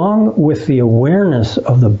 But along with the awareness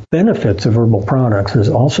of the benefits of herbal products is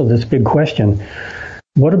also this big question: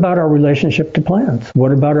 what about our relationship to plants?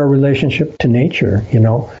 What about our relationship to nature? You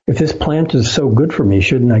know, if this plant is so good for me,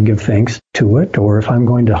 shouldn't I give thanks to it? Or if I'm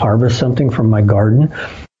going to harvest something from my garden,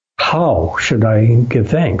 how should I give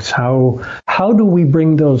thanks? How do we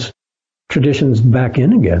bring those traditions back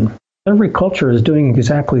in again? Every culture is doing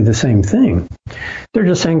exactly the same thing. They're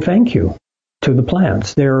just saying thank you to the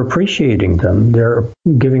plants. They're appreciating them. They're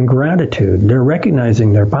giving gratitude. They're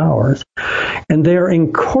recognizing their powers. And they're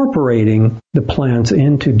incorporating the plants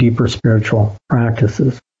into deeper spiritual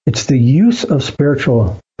practices. It's the use of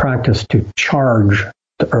spiritual practice to charge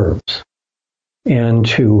the herbs and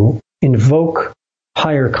to invoke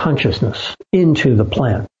higher consciousness into the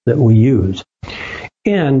plant that we use.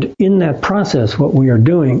 And in that process, what we are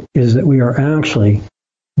doing is that we are actually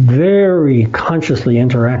very consciously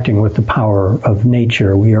interacting with the power of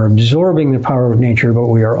nature. We are absorbing the power of nature, but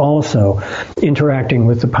we are also interacting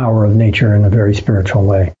with the power of nature in a very spiritual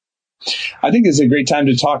way. I think this is a great time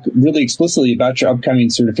to talk really explicitly about your upcoming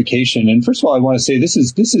certification. And first of all, I want to say this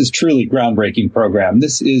is truly groundbreaking program.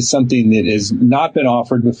 This is something that has not been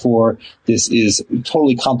offered before. This is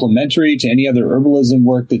totally complementary to any other herbalism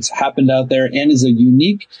work that's happened out there and is a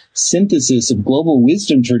unique synthesis of global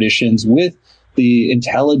wisdom traditions with the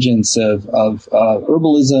intelligence of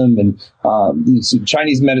herbalism and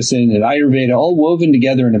Chinese medicine and Ayurveda all woven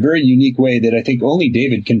together in a very unique way that I think only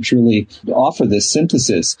David can truly offer this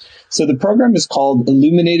synthesis. So the program is called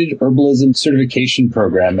Illuminated Herbalism Certification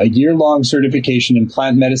Program, a year-long certification in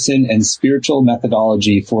plant medicine and spiritual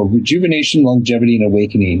methodology for rejuvenation, longevity, and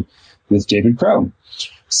awakening with David Crow.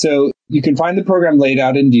 So you can find the program laid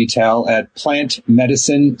out in detail at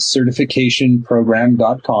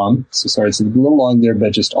plantmedicinecertificationprogram.com. So sorry, it's a little long there,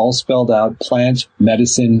 but just all spelled out,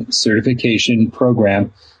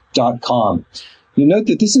 plantmedicinecertificationprogram.com. You'll note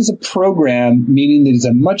that this is a program, meaning that it's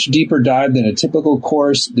a much deeper dive than a typical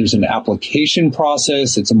course. There's an application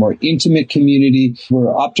process. It's a more intimate community.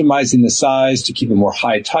 We're optimizing the size to keep it more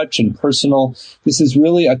high touch and personal. This is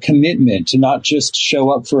really a commitment to not just show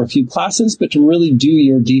up for a few classes, but to really do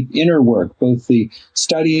your deep inner work, both the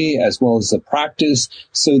study as well as the practice,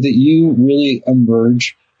 so that you really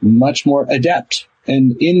emerge much more adept.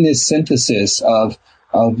 And in this synthesis of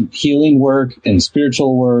healing work and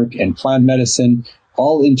spiritual work and plant medicine,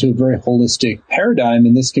 all into a very holistic paradigm.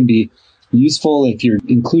 And this can be useful if you're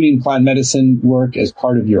including plant medicine work as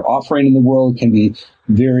part of your offering in the world. It can be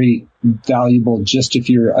very valuable just if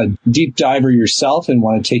you're a deep diver yourself and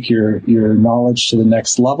want to take your knowledge to the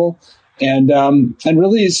next level. and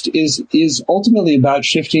really is ultimately about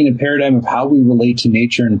shifting a paradigm of how we relate to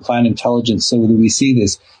nature and plant intelligence, so that we see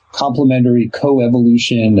this complementary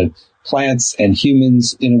coevolution of plants and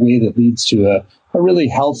humans in a way that leads to a really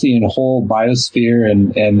healthy and whole biosphere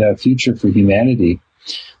and a future for humanity.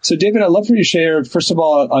 So, David, I'd love for you to share, first of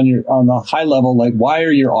all, on the high level, like, why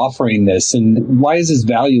are you offering this, and why is this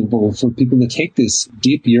valuable for people to take this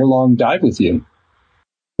deep year-long dive with you?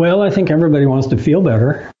 Well, I think everybody wants to feel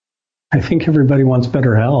better. I think everybody wants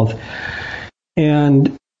better health.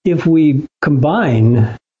 And if we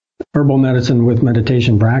combine herbal medicine with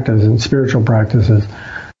meditation practice and spiritual practices,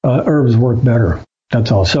 herbs work better.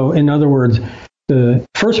 That's all. So, in other words, the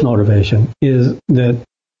first motivation is that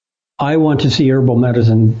I want to see herbal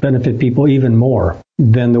medicine benefit people even more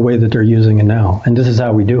than the way that they're using it now. And this is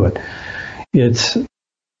how we do it. It's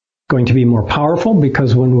going to be more powerful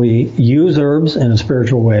because when we use herbs in a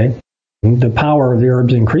spiritual way, the power of the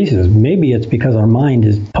herbs increases. Maybe it's because our mind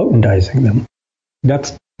is potentizing them.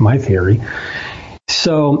 That's my theory.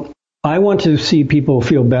 So I want to see people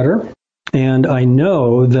feel better. And I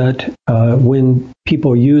know that when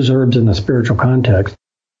people use herbs in a spiritual context,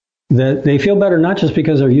 that they feel better not just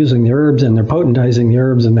because they're using the herbs and they're potentizing the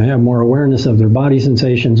herbs and they have more awareness of their body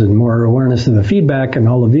sensations and more awareness of the feedback and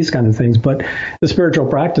all of these kind of things, but the spiritual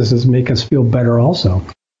practices make us feel better also.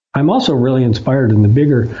 I'm also really inspired in the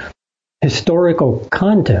bigger historical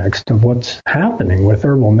context of what's happening with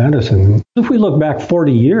herbal medicine. If we look back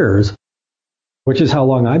 40 years, which is how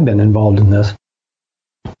long I've been involved in this,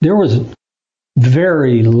 there was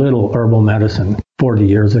very little herbal medicine 40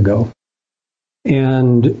 years ago.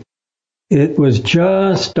 And it was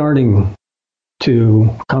just starting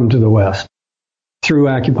to come to the West through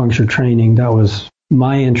acupuncture training. That was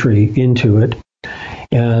my entry into it.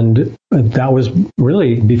 And that was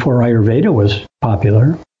really before Ayurveda was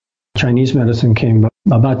popular. Chinese medicine came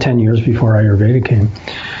about 10 years before Ayurveda came.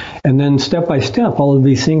 And then step by step, all of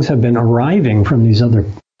these things have been arriving from these other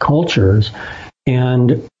cultures.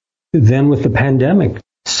 And then with the pandemic,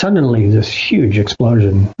 suddenly this huge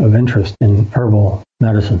explosion of interest in herbal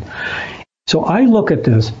medicine. So I look at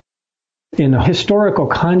this in a historical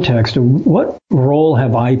context of what role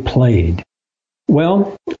have I played?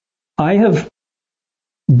 Well, I have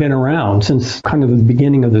been around since kind of the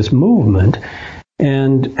beginning of this movement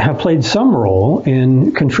and have played some role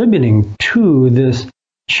in contributing to this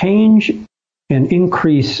change and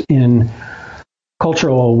increase in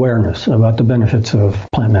cultural awareness about the benefits of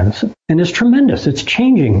plant medicine. And it's tremendous. It's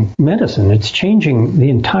changing medicine. It's changing the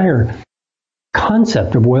entire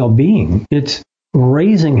concept of well-being. It's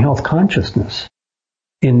raising health consciousness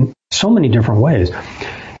in so many different ways.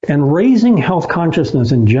 And raising health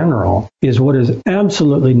consciousness in general is what is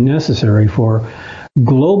absolutely necessary for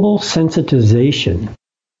global sensitization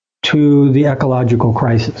to the ecological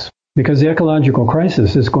crisis. Because the ecological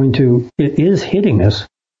crisis it is hitting us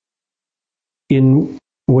in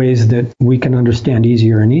ways that we can understand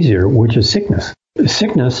easier and easier, which is sickness.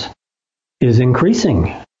 Sickness is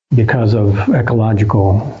increasing because of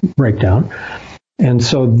ecological breakdown. And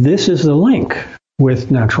so this is the link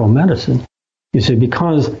with natural medicine. You see,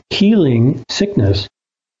 because healing sickness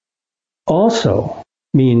also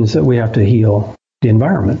means that we have to heal the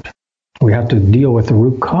environment. We have to deal with the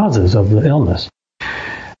root causes of the illness,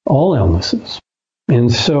 all illnesses.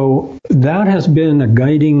 And so that has been a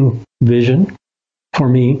guiding vision for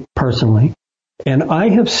me personally. And I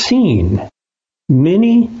have seen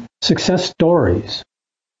many success stories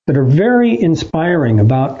that are very inspiring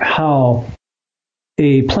about how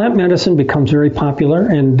a plant medicine becomes very popular,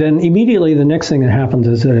 and then immediately the next thing that happens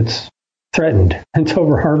is that it's threatened, it's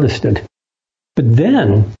over-harvested. But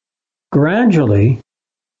then, gradually,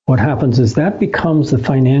 what happens is that becomes the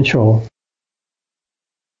financial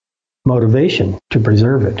motivation to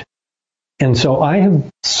preserve it. And so I have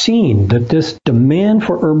seen that this demand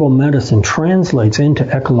for herbal medicine translates into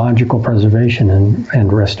ecological preservation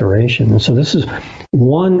and restoration. And so this is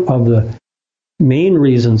one of the main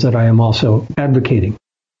reasons that I am also advocating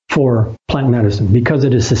for plant medicine, because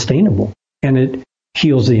it is sustainable and it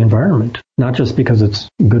heals the environment, not just because it's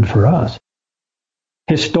good for us.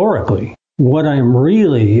 Historically, what I'm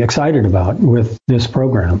really excited about with this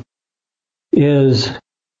program is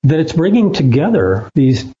that it's bringing together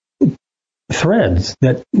these threads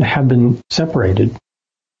that have been separated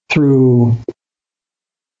through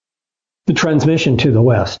the transmission to the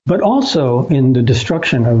West, but also in the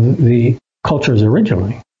destruction of the cultures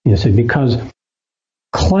originally, you see, because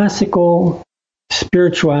classical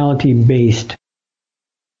spirituality-based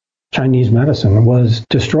Chinese medicine was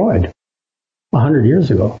destroyed 100 years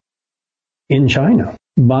ago in China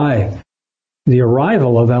by the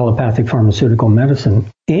arrival of allopathic pharmaceutical medicine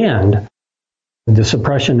and the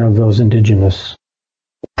suppression of those indigenous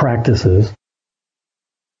practices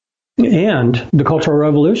and the Cultural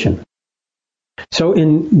Revolution. So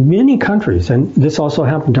in many countries, and this also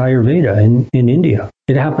happened to Ayurveda in India,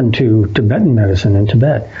 it happened to Tibetan medicine in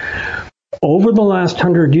Tibet. Over the last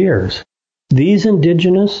 100 years, these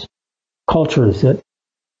indigenous cultures that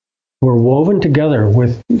were woven together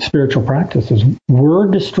with spiritual practices were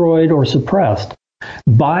destroyed or suppressed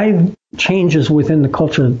by changes within the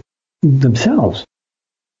culture themselves.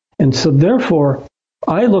 And so therefore,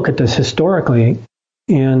 I look at this historically,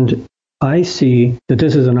 and I see that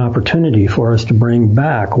this is an opportunity for us to bring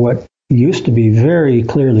back what used to be very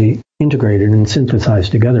clearly integrated and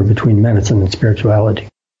synthesized together between medicine and spirituality.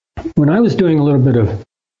 When I was doing a little bit of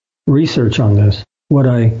research on this, what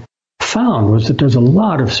I found was that there's a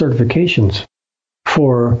lot of certifications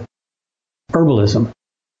for herbalism,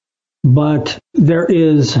 but there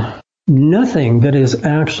is nothing that is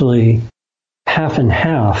actually half and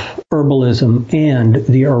half herbalism and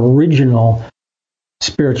the original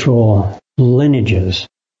spiritual lineages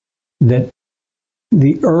that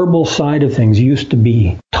the herbal side of things used to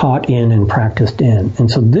be taught in and practiced in. And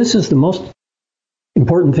so this is the most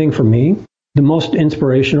important thing for me, the most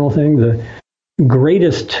inspirational thing, the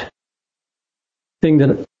greatest thing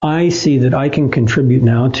that I see that I can contribute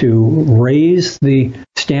now to raise the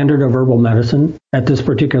standard of herbal medicine at this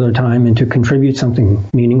particular time and to contribute something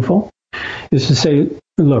meaningful is to say,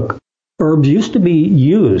 look, herbs used to be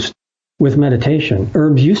used with meditation.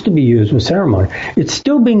 Herbs used to be used with ceremony. It's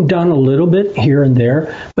still being done a little bit here and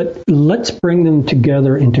there, but let's bring them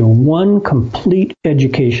together into one complete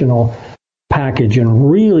educational package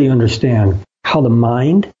and really understand how the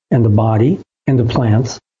mind and the body and the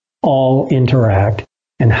plants all interact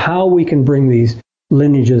and how we can bring these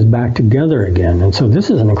lineages back together again. And so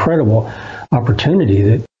this is an incredible opportunity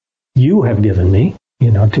that you have given me,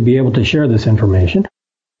 to be able to share this information.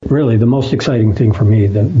 Really, the most exciting thing for me,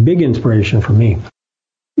 the big inspiration for me,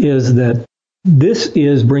 is that this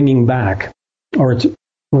is bringing back, or it's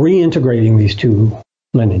reintegrating these two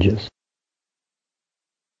lineages.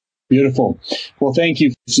 Beautiful. Well, thank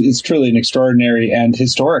you. It's truly an extraordinary and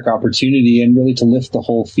historic opportunity and really to lift the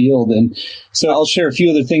whole field. And so I'll share a few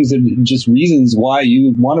other things and just reasons why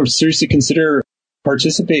you want to seriously consider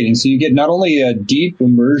participating. So you get not only a deep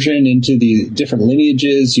immersion into the different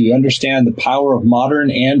lineages, you understand the power of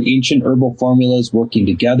modern and ancient herbal formulas working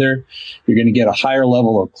together. You're going to get a higher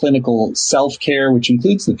level of clinical self-care, which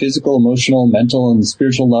includes the physical, emotional, mental, and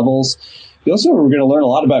spiritual levels. You also are going to learn a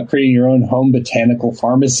lot about creating your own home botanical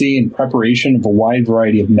pharmacy and preparation of a wide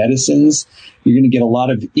variety of medicines. You're going to get a lot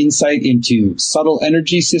of insight into subtle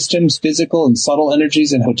energy systems, physical and subtle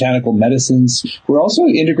energies in botanical medicines. We're also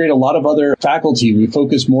integrate a lot of other faculty. We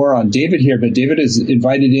focus more on David here, but David has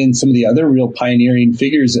invited in some of the other real pioneering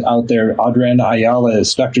figures out there. Adriana Ayala,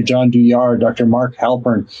 Dr. John Duyar, Dr. Mark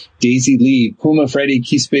Halpern, Daisy Lee, Puma Freddy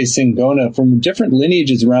Quispe Singona from different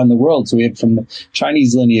lineages around the world. So we have from the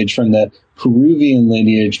Chinese lineage, from the Peruvian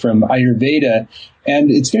lineage, from Ayurveda. And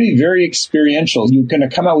it's going to be very experiential. You're going to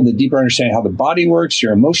come out with a deeper understanding how the body works,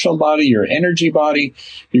 your emotional body, your energy body.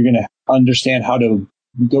 You're going to understand how to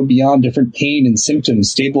go beyond different pain and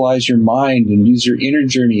symptoms, stabilize your mind, and use your inner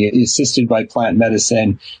journey assisted by plant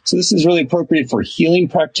medicine. So this is really appropriate for healing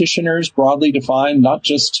practitioners, broadly defined, not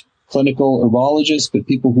just clinical herbologists, but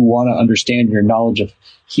people who want to understand your knowledge of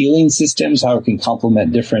healing systems, how it can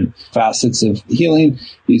complement different facets of healing.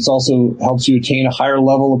 It also helps you attain a higher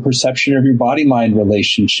level of perception of your body-mind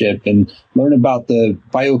relationship and learn about the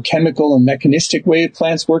biochemical and mechanistic way of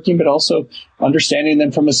plants working, but also understanding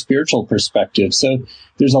them from a spiritual perspective. So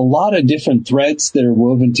there's a lot of different threads that are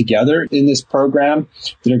woven together in this program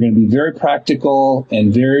that are going to be very practical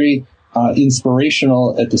and very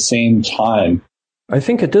inspirational at the same time. I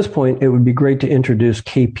think at this point, it would be great to introduce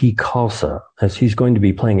KP Khalsa, as he's going to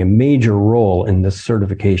be playing a major role in this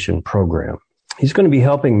certification program. He's going to be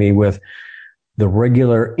helping me with the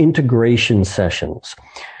regular integration sessions.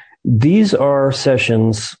 These are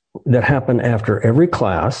sessions that happen after every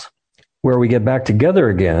class where we get back together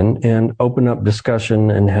again and open up discussion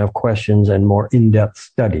and have questions and more in-depth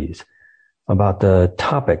studies about the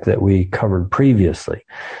topic that we covered previously.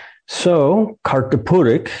 So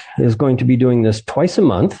Kartapurik is going to be doing this twice a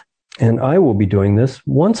month, and I will be doing this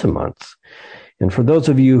once a month. And for those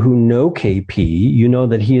of you who know KP, you know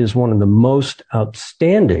that he is one of the most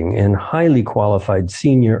outstanding and highly qualified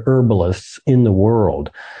senior herbalists in the world.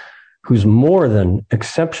 who's more than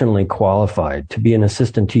exceptionally qualified to be an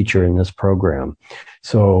assistant teacher in this program.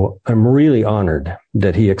 So I'm really honored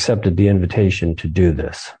that he accepted the invitation to do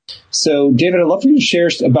this. So, David, I'd love for you to share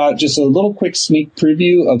about just a little quick sneak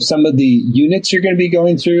preview of some of the units you're going to be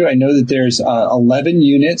going through. I know that there's 11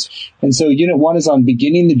 units. And so Unit 1 is on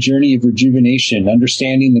beginning the journey of rejuvenation,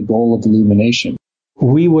 understanding the goal of illumination.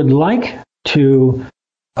 We would like to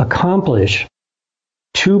accomplish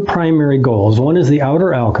two primary goals. One is the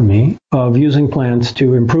outer alchemy of using plants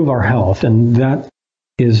to improve our health, and that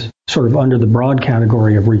is sort of under the broad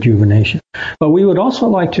category of rejuvenation. But we would also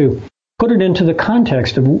like to put it into the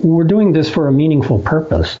context of we're doing this for a meaningful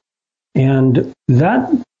purpose. And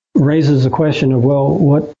that raises the question of, well,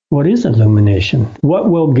 what is illumination? What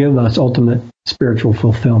will give us ultimate spiritual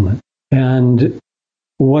fulfillment? And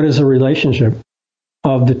what is the relationship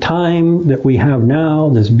of the time that we have now,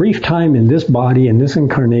 this brief time in this body, in this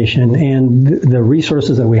incarnation, and the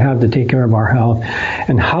resources that we have to take care of our health,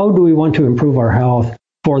 and how do we want to improve our health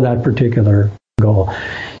for that particular goal?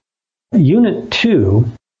 Unit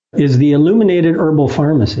 2 is the illuminated herbal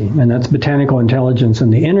pharmacy, and that's botanical intelligence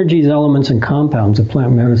and the energies, elements, and compounds of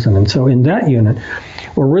plant medicine. And so in that unit,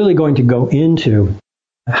 we're really going to go into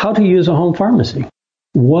how to use a home pharmacy.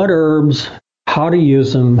 What herbs, how to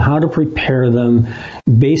use them, how to prepare them,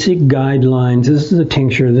 basic guidelines. This is a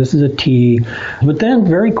tincture, this is a tea. But then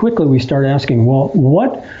very quickly we start asking, well,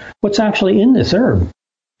 what's actually in this herb?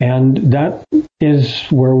 And that is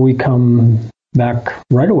where we come back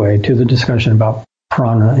right away to the discussion about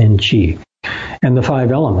prana and chi and the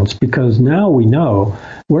 5 elements, because now we know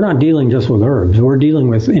we're not dealing just with herbs. We're dealing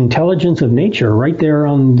with intelligence of nature right there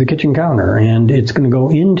on the kitchen counter, and it's going to go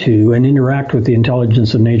into and interact with the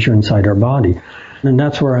intelligence of nature inside our body. And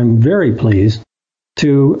that's where I'm very pleased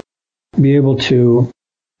to be able to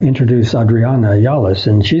introduce Adriana Ayales,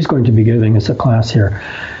 and she's going to be giving us a class here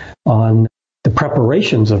on the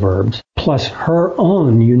preparations of herbs, plus her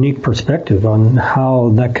own unique perspective on how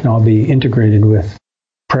that can all be integrated with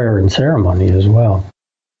prayer and ceremony as well.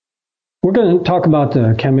 We're going to talk about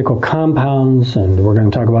the chemical compounds, and we're going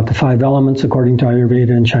to talk about the 5 elements according to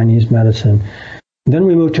Ayurveda and Chinese medicine. Then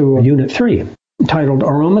we move to Unit 3, titled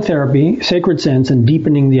Aromatherapy, Sacred Scents, and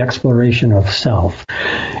Deepening the Exploration of Self.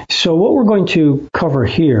 So what we're going to cover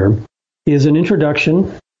here is an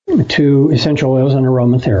introduction to essential oils and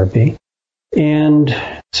aromatherapy, and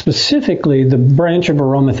specifically the branch of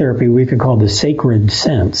aromatherapy we could call the sacred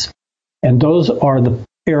scents. And those are the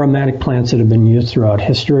aromatic plants that have been used throughout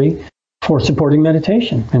history for supporting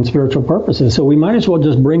meditation and spiritual purposes. So we might as well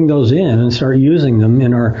just bring those in and start using them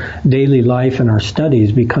in our daily life and our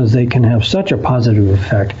studies, because they can have such a positive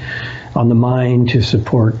effect on the mind to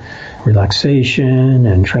support relaxation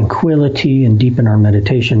and tranquility and deepen our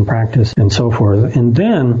meditation practice and so forth. And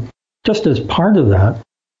then, just as part of that,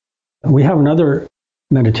 we have another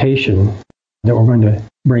meditation that we're going to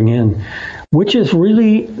bring in, which is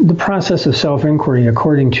really the process of self-inquiry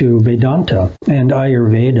according to Vedanta and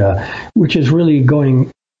Ayurveda, which is really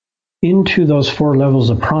going into those 4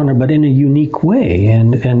 levels of prana, but in a unique way,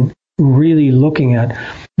 and really looking at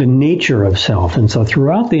the nature of self. And so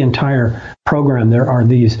throughout the entire program, there are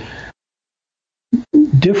these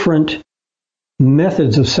different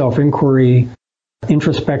methods of self-inquiry,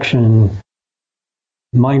 introspection,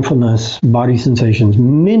 mindfulness, body sensations.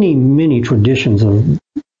 Many traditions of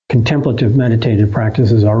contemplative meditative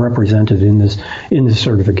practices are represented in this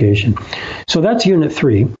certification. So that's Unit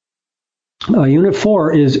 3. Unit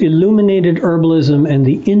 4 is Illuminated Herbalism and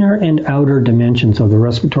the Inner and Outer Dimensions of the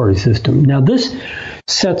Respiratory System. Now this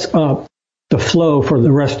sets up the flow for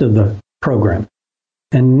the rest of the program.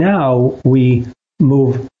 And now we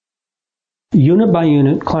move unit by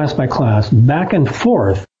unit, class by class, back and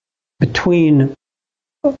forth between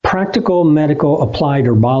practical, medical, applied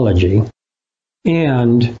herbology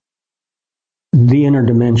and the inner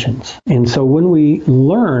dimensions. And so when we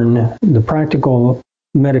learn the practical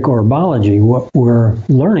medical herbology, what we're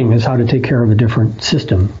learning is how to take care of a different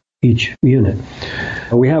system, each unit.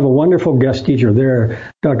 We have a wonderful guest teacher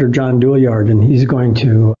there, Dr. John Douillard, and he's going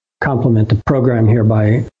to complement the program here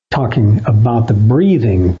by talking about the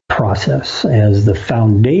breathing process as the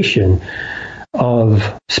foundation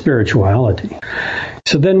of spirituality.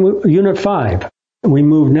 So then Unit 5, we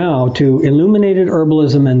move now to Illuminated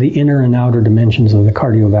Herbalism and the Inner and Outer Dimensions of the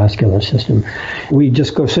Cardiovascular System. We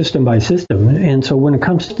just go system by system. And so when it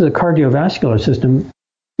comes to the cardiovascular system,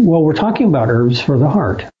 well, we're talking about herbs for the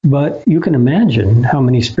heart, but you can imagine how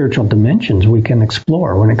many spiritual dimensions we can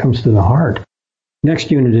explore when it comes to the heart.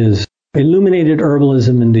 Next unit is Illuminated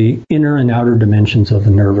Herbalism and the Inner and Outer Dimensions of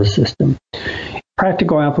the Nervous System.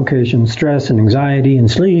 practical application, stress and anxiety and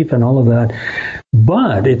sleep and all of that.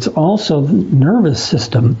 But it's also the nervous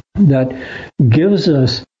system that gives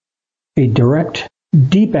us a direct,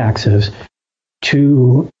 deep access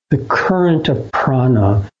to the current of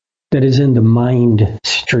prana that is in the mind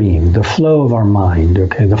stream, the flow of our mind,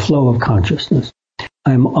 okay, the flow of consciousness.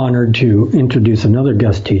 I'm honored to introduce another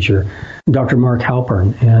guest teacher, Dr. Mark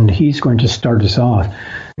Halpern, and he's going to start us off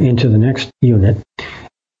into the next unit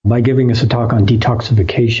by giving us a talk on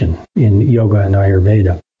detoxification in yoga and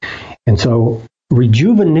Ayurveda. And so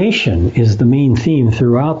rejuvenation is the main theme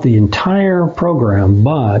throughout the entire program,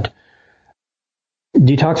 but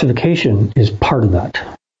detoxification is part of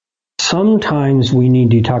that. Sometimes we need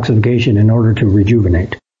detoxification in order to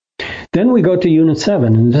rejuvenate. Then we go to Unit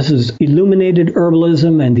 7, and this is Illuminated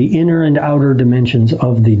Herbalism and the Inner and Outer Dimensions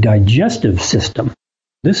of the Digestive System.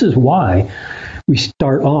 This is why we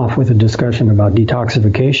start off with a discussion about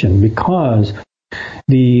detoxification, because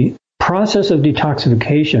the process of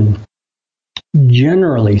detoxification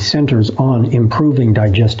generally centers on improving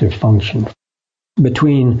digestive function.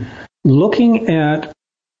 Between looking at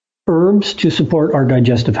herbs to support our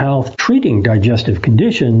digestive health, treating digestive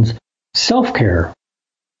conditions, self-care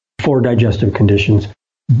for digestive conditions,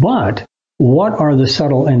 but what are the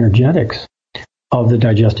subtle energetics of the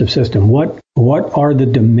digestive system? What are the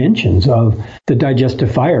dimensions of the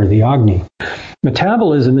digestive fire, the Agni?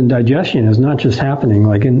 Metabolism and digestion is not just happening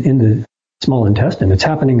like in the small intestine. It's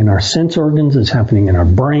happening in our sense organs. It's happening in our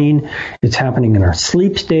brain. It's happening in our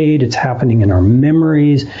sleep state. It's happening in our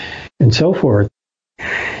memories and so forth.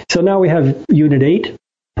 So now we have Unit 8,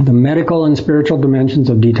 the medical and spiritual dimensions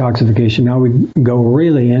of detoxification. Now we go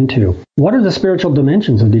really into what are the spiritual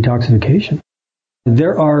dimensions of detoxification?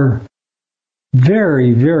 There are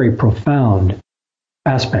very, very profound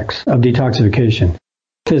aspects of detoxification,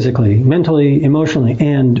 physically, mentally, emotionally,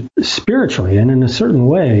 and spiritually. And in a certain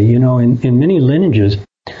way, you know, in many lineages,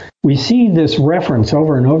 we see this reference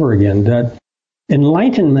over and over again that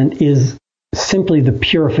enlightenment is simply the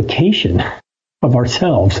purification of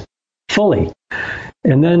ourselves fully.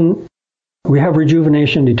 And then we have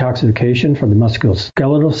rejuvenation, detoxification for the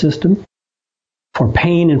musculoskeletal system, for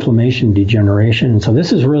pain, inflammation, degeneration. And so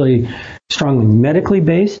this is really strongly medically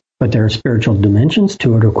based, but there are spiritual dimensions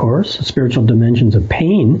to it, of course. Spiritual dimensions of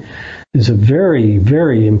pain is a very,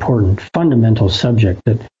 very important fundamental subject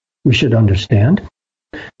that we should understand.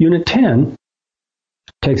 Unit 10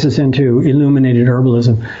 takes us into illuminated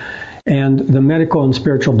herbalism and the medical and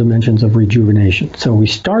spiritual dimensions of rejuvenation. So we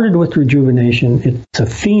started with rejuvenation. It's a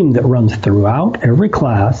theme that runs throughout every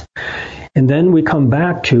class. And then we come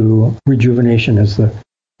back to rejuvenation as the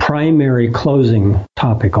primary closing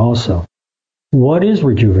topic also. What is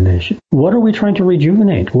rejuvenation? What are we trying to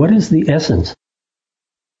rejuvenate? What is the essence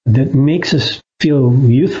that makes us feel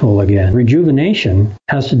youthful again? Rejuvenation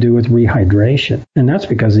has to do with rehydration. And that's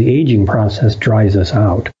because the aging process dries us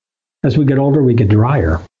out. As we get older, we get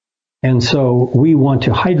drier. And so we want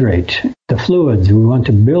to hydrate the fluids. We want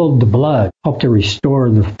to build the blood, help to restore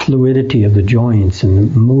the fluidity of the joints and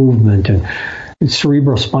the movement and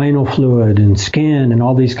cerebrospinal fluid and skin and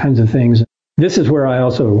all these kinds of things. This is where I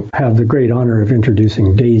also have the great honor of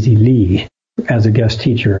introducing Daisy Lee as a guest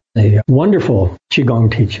teacher, a wonderful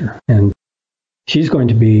Qigong teacher. And she's going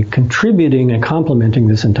to be contributing and complementing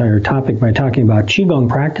this entire topic by talking about Qigong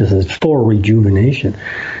practices for rejuvenation.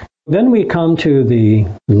 Then we come to the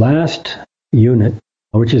last unit,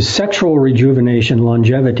 which is sexual rejuvenation,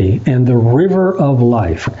 longevity, and the river of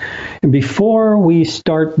life. And before we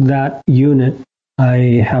start that unit,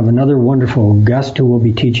 I have another wonderful guest who will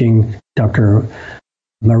be teaching, Dr.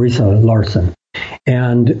 Marisa Larson.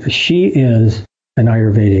 And she is an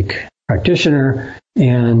Ayurvedic practitioner,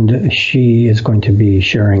 and she is going to be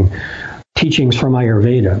sharing teachings from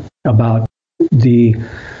Ayurveda about the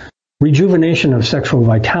rejuvenation of sexual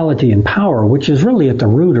vitality and power, which is really at the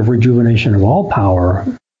root of rejuvenation of all power,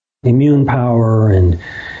 immune power and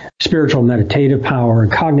spiritual meditative power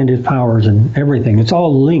and cognitive powers and everything. It's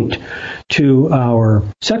all linked to our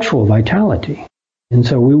sexual vitality. And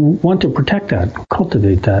so we want to protect that,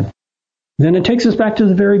 cultivate that. Then it takes us back to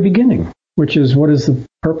the very beginning, which is what is the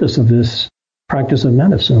purpose of this practice of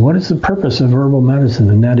medicine? What is the purpose of herbal medicine?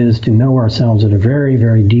 And that is to know ourselves at a very,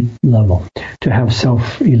 very deep level, to have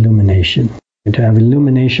self-illumination, and to have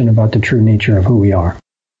illumination about the true nature of who we are.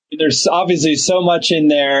 There's obviously so much in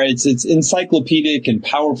there. It's encyclopedic and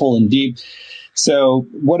powerful and deep. So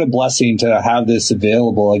what a blessing to have this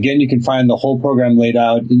available. Again, you can find the whole program laid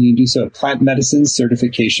out, and you can do so at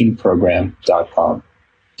plantmedicinecertificationprogram.com.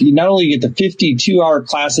 You not only get the 52-hour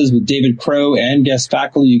classes with David Crow and guest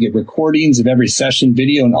faculty, you get recordings of every session,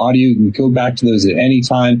 video and audio. You can go back to those at any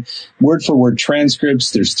time. Word-for-word transcripts.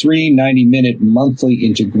 There's 3 90-minute monthly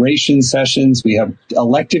integration sessions. We have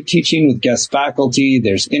elective teaching with guest faculty.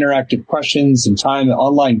 There's interactive questions and time,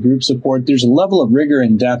 online group support. There's a level of rigor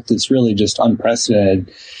and depth that's really just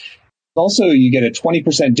unprecedented. Also, you get a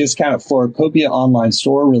 20% discount at Floricopia online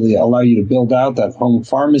store, really allow you to build out that home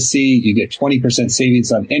pharmacy. You get 20%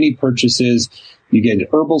 savings on any purchases. You get an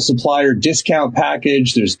herbal supplier discount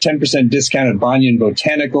package. There's 10% discount at Banyan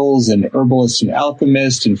Botanicals and Herbalist and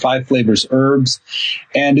Alchemist and 5 Flavors Herbs.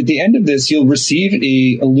 And at the end of this, you'll receive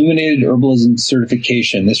a Illuminated Herbalism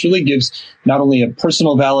certification. This really gives not only a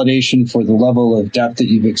personal validation for the level of depth that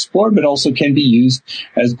you've explored, but also can be used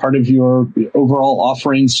as part of your overall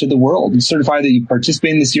offerings to the world. And certify that you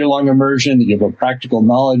participate in this year-long immersion, that you have a practical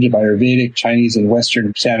knowledge of Ayurvedic, Chinese, and Western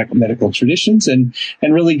botanical medical traditions, and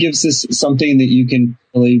really gives us something that you can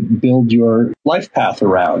really build your life path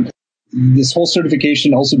around. This whole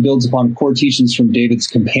certification also builds upon core teachings from David's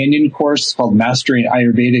companion course called Mastering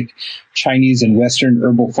Ayurvedic, Chinese, and Western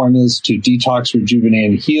Herbal Formulas to Detox, Rejuvenate,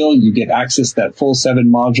 and Heal. You get access to that full 7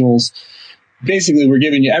 modules. Basically, we're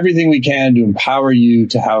giving you everything we can to empower you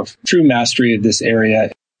to have true mastery of this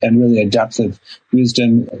area and really a depth of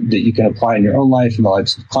wisdom that you can apply in your own life and the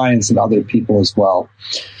lives of clients and other people as well.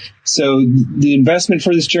 So the investment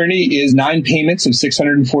for this journey is 9 payments of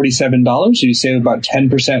 $647. So you save about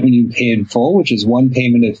 10% when you pay in full, which is one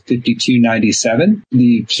payment of $52.97.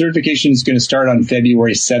 The certification is going to start on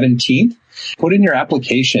February 17th. Put in your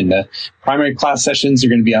application. The primary class sessions are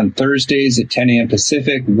going to be on Thursdays at 10 a.m.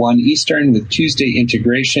 Pacific, 1 Eastern, with Tuesday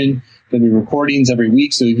integration. There'll be recordings every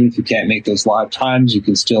week, so even if you can't make those live times, you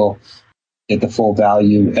can still get the full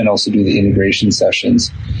value and also do the integration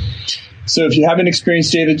sessions. So if you haven't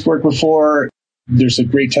experienced David's work before, there's some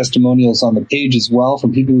great testimonials on the page as well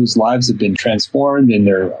from people whose lives have been transformed and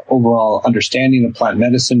their overall understanding of plant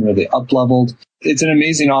medicine really up-leveled. It's an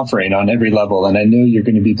amazing offering on every level, and I know you're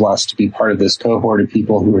going to be blessed to be part of this cohort of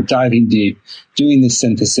people who are diving deep, doing this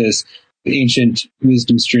synthesis, ancient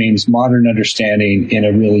wisdom streams, modern understanding in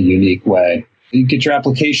a really unique way. You get your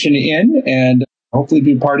application in and hopefully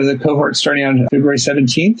be part of the cohort starting on February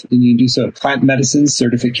 17th, and you can do so at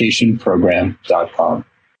plantmedicinecertificationprogram.com.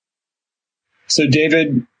 So,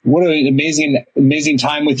 David, what an amazing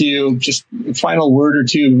time with you. Just a final word or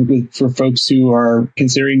two for folks who are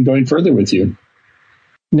considering going further with you.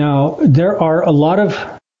 Now, there are a lot of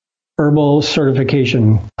herbal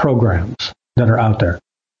certification programs that are out there.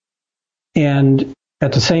 And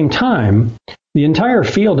at the same time, the entire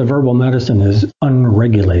field of herbal medicine is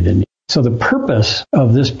unregulated. So the purpose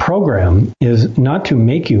of this program is not to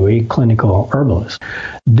make you a clinical herbalist.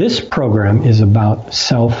 This program is about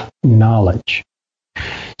self-knowledge.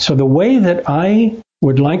 So the way that I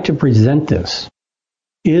would like to present this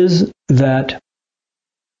is that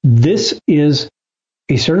this is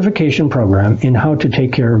a certification program in how to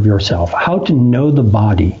take care of yourself, how to know the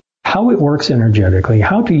body, how it works energetically,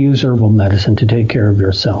 how to use herbal medicine to take care of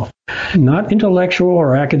yourself. Not intellectual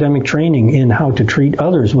or academic training in how to treat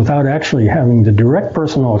others without actually having the direct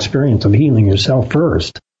personal experience of healing yourself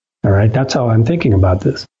first. All right, that's how I'm thinking about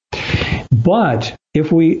this. But if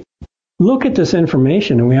we look at this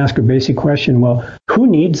information and we ask a basic question, well, who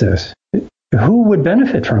needs this? Who would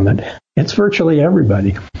benefit from it? It's virtually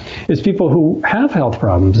everybody. It's people who have health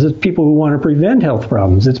problems. It's people who want to prevent health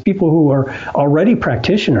problems. It's people who are already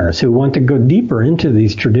practitioners who want to go deeper into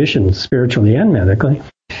these traditions, spiritually and medically.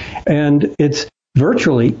 And it's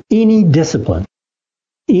virtually any discipline,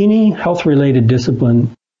 any health-related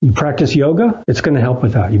discipline. You practice yoga, it's going to help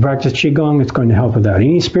with that. You practice Qigong, it's going to help with that.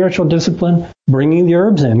 Any spiritual discipline, bringing the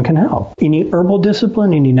herbs in can help. Any herbal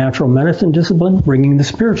discipline, any natural medicine discipline, bringing the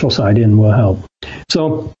spiritual side in will help.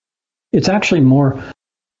 So it's actually more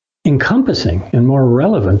encompassing and more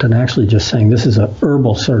relevant than actually just saying this is a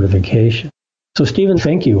herbal certification. So Stephen,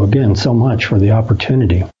 thank you again so much for the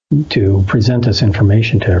opportunity to present this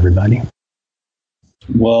information to everybody.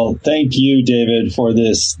 Well, thank you, David, for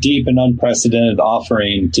this deep and unprecedented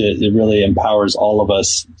offering. It really empowers all of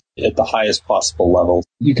us at the highest possible level.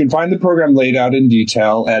 You can find the program laid out in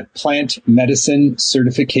detail at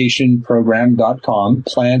plantmedicinecertificationprogram.com,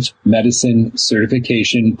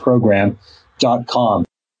 plantmedicinecertificationprogram.com.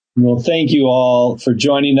 Well, thank you all for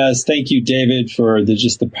joining us. Thank you, David, for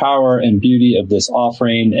just the power and beauty of this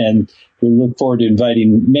offering. And we look forward to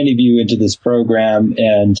inviting many of you into this program.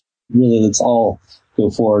 And really, let's all go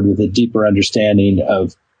forward with a deeper understanding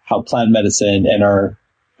of how plant medicine and our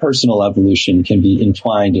personal evolution can be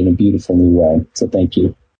entwined in a beautiful new way. So thank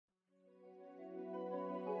you.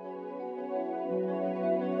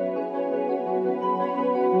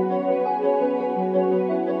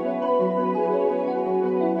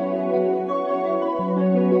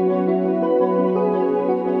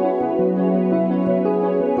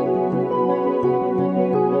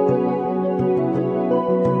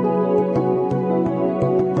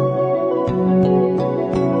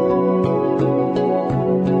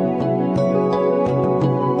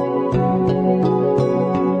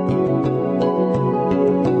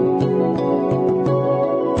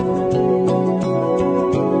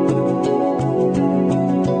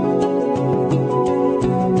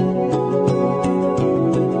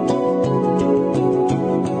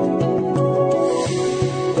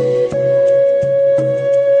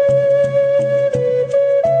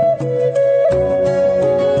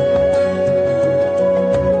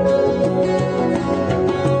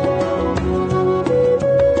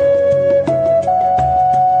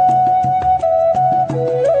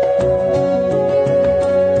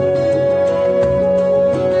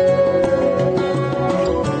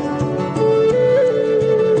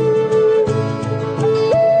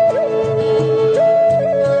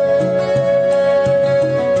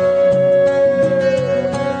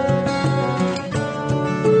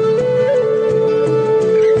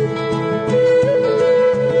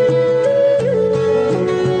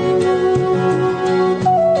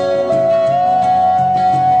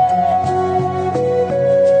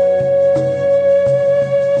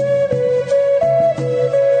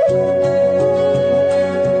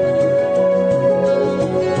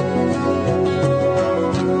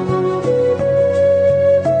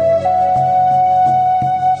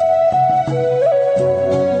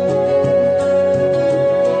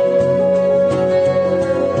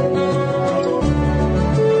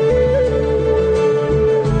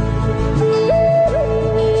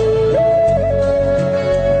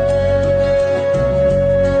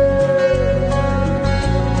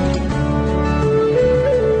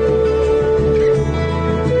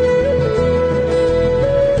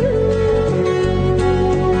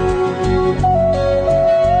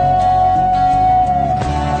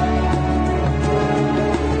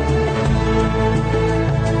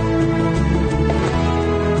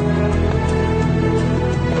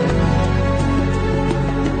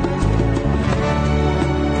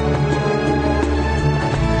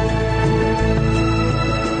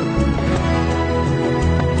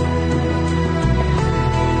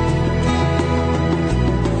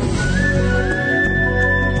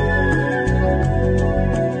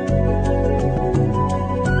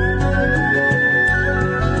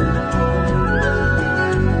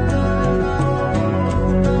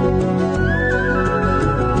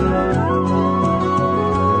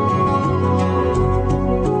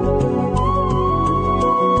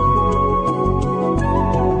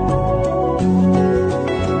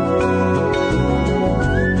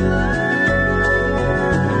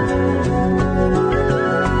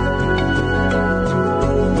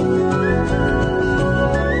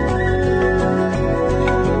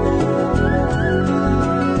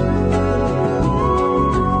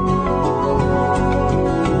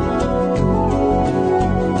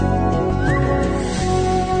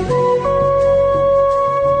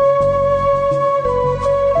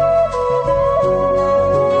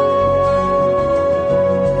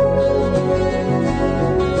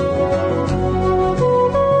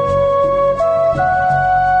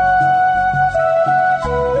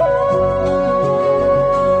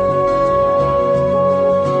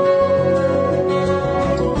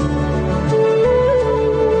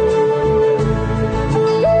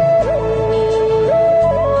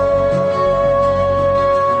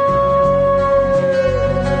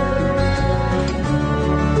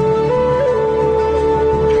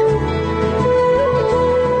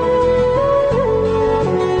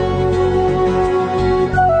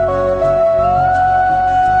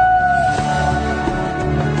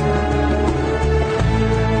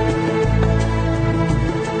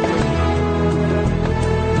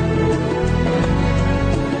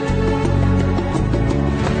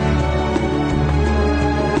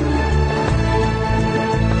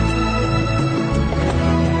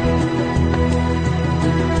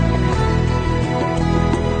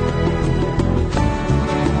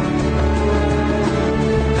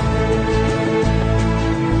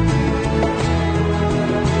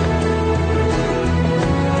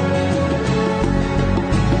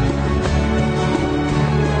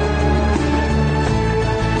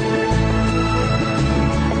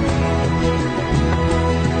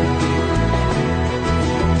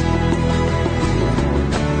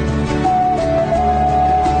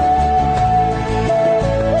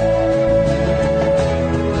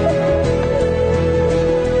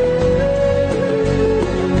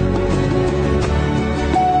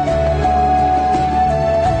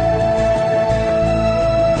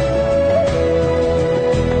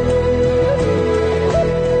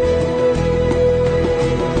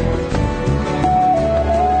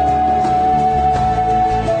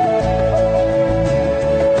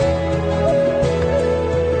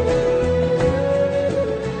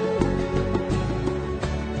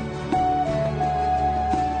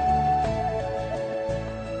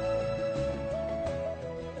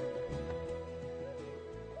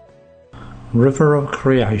 River of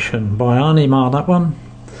Creation by Arnie Marr, that one.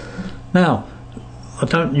 Now, I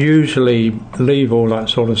don't usually leave all that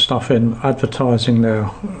sort of stuff in advertising their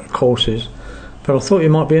courses, but I thought you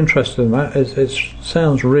might be interested in that. It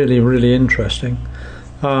sounds really, really interesting.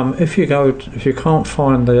 If you can't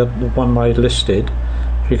find the one they listed,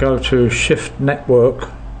 if you go to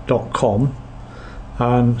shiftnetwork.com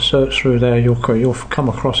and search through there, you'll come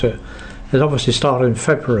across it. It obviously started in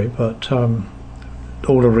February, but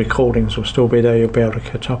all the recordings will still be there. You'll be able to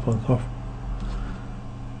catch up on stuff.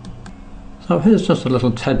 So here's just a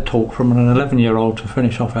little TED talk from an 11-year-old to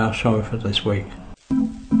finish off our show for this week.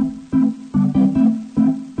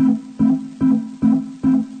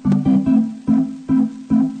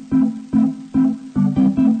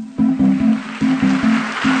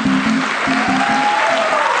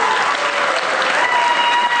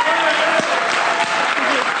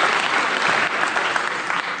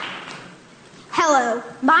 Hello,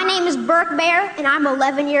 my name is Burke Bear, and I'm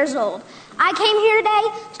 11 years old. I came here today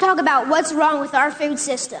to talk about what's wrong with our food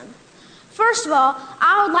system. First of all,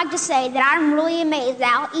 I would like to say that I'm really amazed at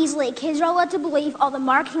how easily kids are led to believe all the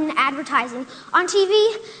marketing and advertising on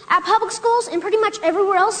TV, at public schools, and pretty much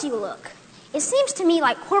everywhere else you look. It seems to me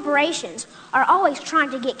like corporations are always trying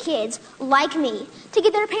to get kids, like me, to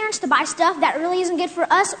get their parents to buy stuff that really isn't good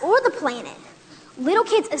for us or the planet. Little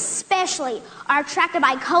kids especially are attracted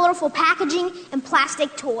by colorful packaging and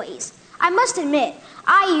plastic toys. I must admit,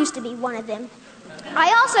 I used to be one of them.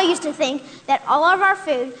 I also used to think that all of our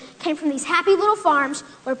food came from these happy little farms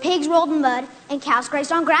where pigs rolled in mud and cows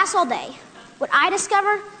grazed on grass all day. What I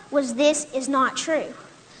discovered was this is not true.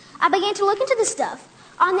 I began to look into this stuff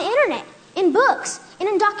on the internet, in books, and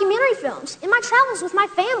in documentary films, in my travels with my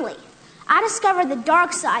family. I discovered the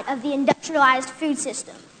dark side of the industrialized food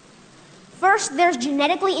system. First, there's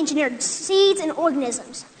genetically engineered seeds and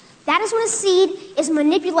organisms. That is when a seed is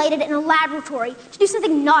manipulated in a laboratory to do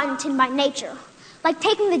something not intended by nature, like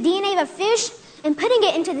taking the DNA of a fish and putting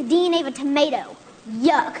it into the DNA of a tomato.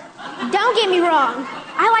 Yuck. Don't get me wrong.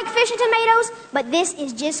 I like fish and tomatoes, but this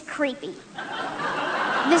is just creepy.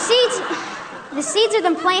 The seeds are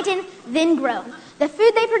then planted, then grown. The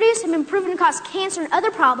food they produce have been proven to cause cancer and other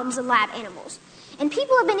problems in lab animals. And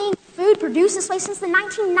people have been eating food produced this way since the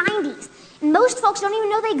 1990s, and most folks don't even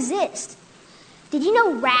know they exist. Did you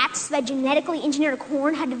know rats that genetically engineered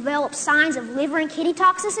corn had developed signs of liver and kidney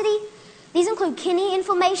toxicity? These include kidney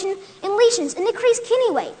inflammation and lesions and decreased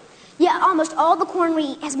kidney weight. Yet almost all the corn we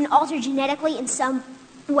eat has been altered genetically in some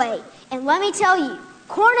way. And let me tell you,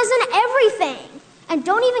 corn isn't everything. And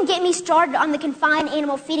don't even get me started on the confined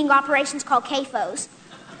animal feeding operations called CAFOs.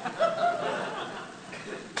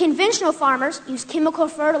 Conventional farmers use chemical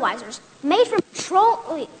fertilizers made from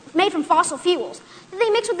fossil fuels that they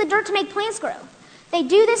mix with the dirt to make plants grow. They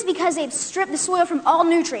do this because they've stripped the soil from all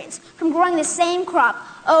nutrients from growing the same crop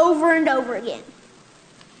over and over again.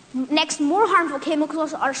 Next, more harmful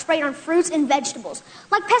chemicals are sprayed on fruits and vegetables,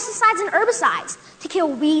 like pesticides and herbicides, to kill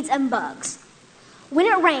weeds and bugs. When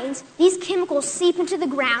it rains, these chemicals seep into the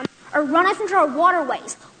ground or run off into our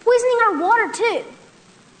waterways, poisoning our water too.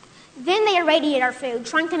 Then they irradiate our food,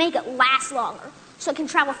 trying to make it last longer, so it can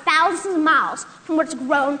travel thousands of miles from where it's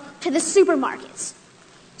grown to the supermarkets.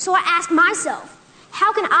 So I asked myself,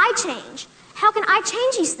 how can I change? How can I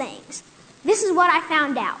change these things? This is what I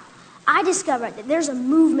found out. I discovered that there's a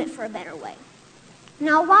movement for a better way.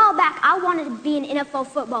 Now, a while back, I wanted to be an NFL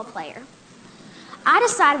football player. I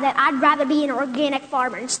decided that I'd rather be an organic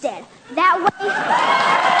farmer instead. That way...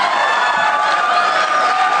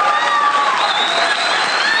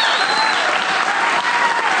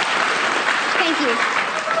 Thank you.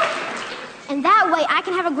 And that way, I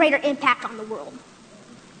can have a greater impact on the world.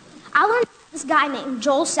 I learned this guy named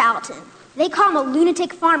Joel Salatin. They call him a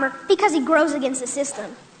lunatic farmer because he grows against the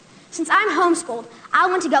system. Since I'm homeschooled, I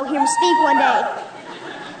went to go hear him speak one day.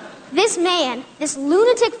 This man, this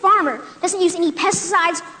lunatic farmer, doesn't use any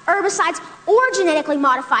pesticides, herbicides, or genetically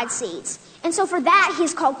modified seeds. And so for that, he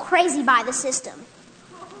is called crazy by the system.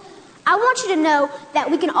 I want you to know that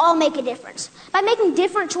we can all make a difference by making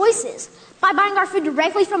different choices, by buying our food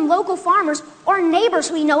directly from local farmers or neighbors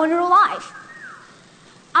we know in real life.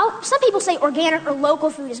 Some people say organic or local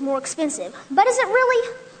food is more expensive, but is it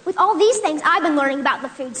really? With all these things I've been learning about the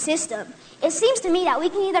food system, it seems to me that we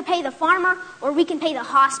can either pay the farmer or we can pay the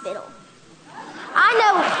hospital.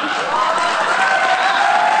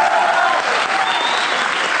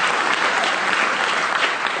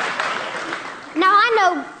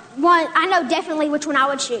 I know definitely which one I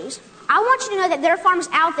would choose. I want you to know that there are farmers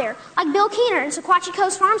out there, like Bill Keener and Sequatchie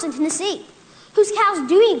Coast Farms in Tennessee, whose cows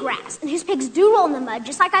do eat grass and whose pigs do roll in the mud,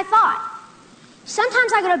 just like I thought.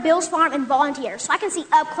 Sometimes I go to Bill's farm and volunteer so I can see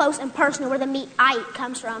up close and personal where the meat I eat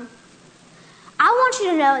comes from. I want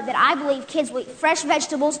you to know that I believe kids will eat fresh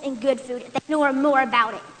vegetables and good food if they know more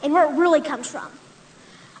about it and where it really comes from.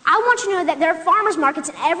 I want you to know that there are farmers markets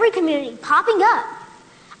in every community popping up.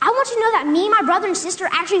 I want you to know that me and my brother and sister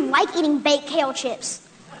actually like eating baked kale chips.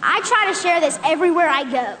 I try to share this everywhere I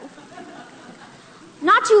go.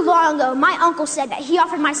 Not too long ago, my uncle said that he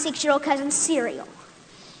offered my 6-year-old cousin cereal.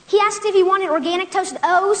 He asked if he wanted organic toasted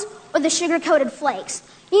O's or the sugar-coated flakes.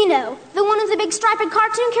 You know, the one with the big striped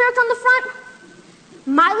cartoon character on the front.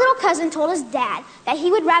 My little cousin told his dad that he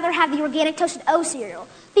would rather have the organic toasted O cereal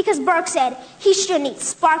because Burke said he shouldn't eat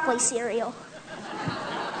sparkly cereal.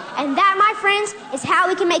 And that, my friends, is how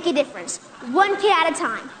we can make a difference, one kid at a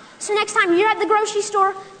time. So next time you're at the grocery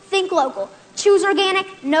store, think local. Choose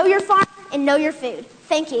organic, know your farm, and know your food.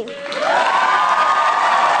 Thank you.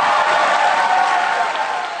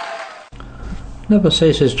 Never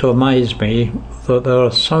ceases to amaze me that there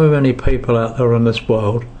are so many people out there in this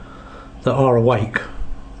world that are awake.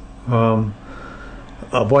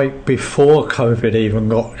 Awake before COVID even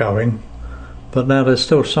got going, but now there's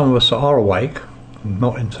still some of us that are awake,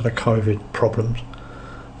 not into the COVID problems,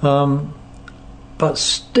 but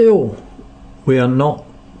still we are not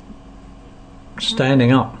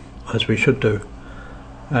standing up as we should do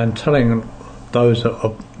and telling those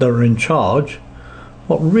that are in charge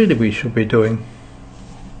what really we should be doing.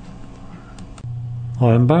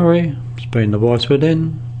 I am Barry, it's been The Voice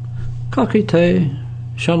Within. Kakite,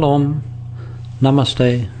 Shalom,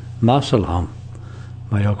 Namaste, Masalam.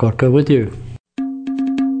 May our God go with you.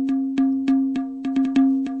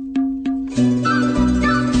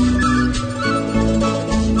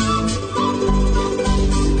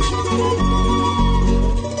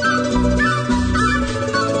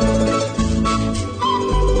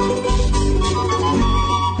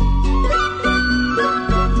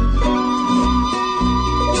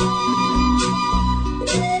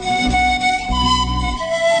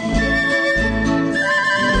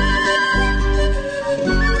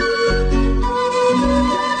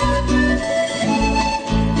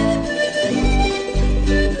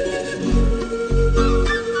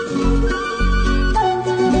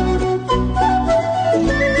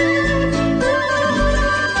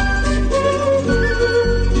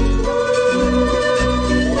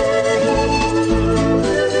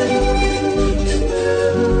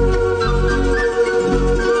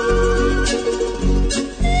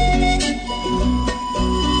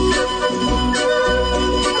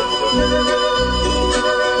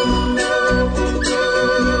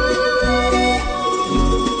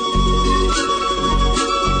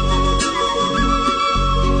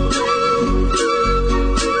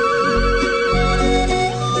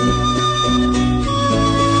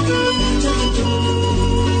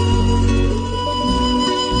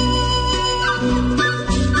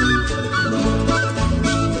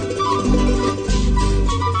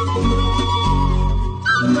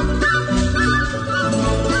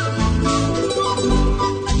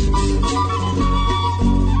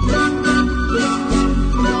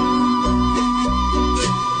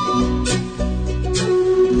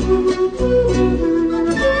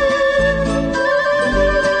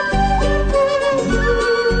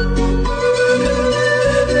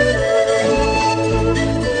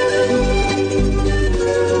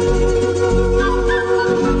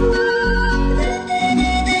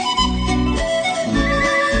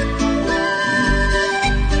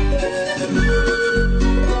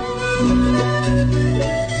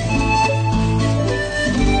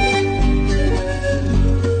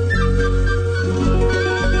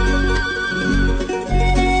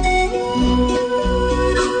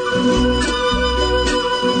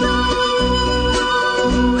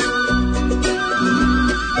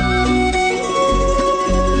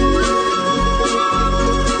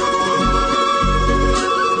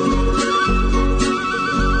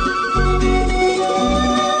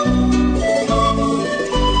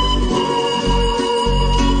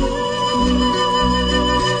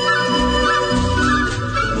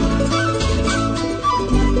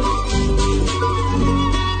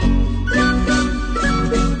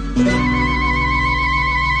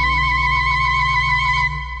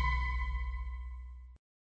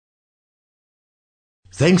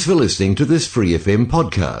 Thanks for listening to this Free FM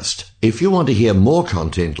podcast. If you want to hear more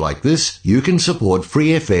content like this, you can support Free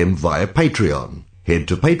FM via Patreon. Head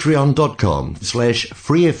to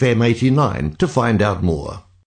patreon.com/freefm89 to find out more.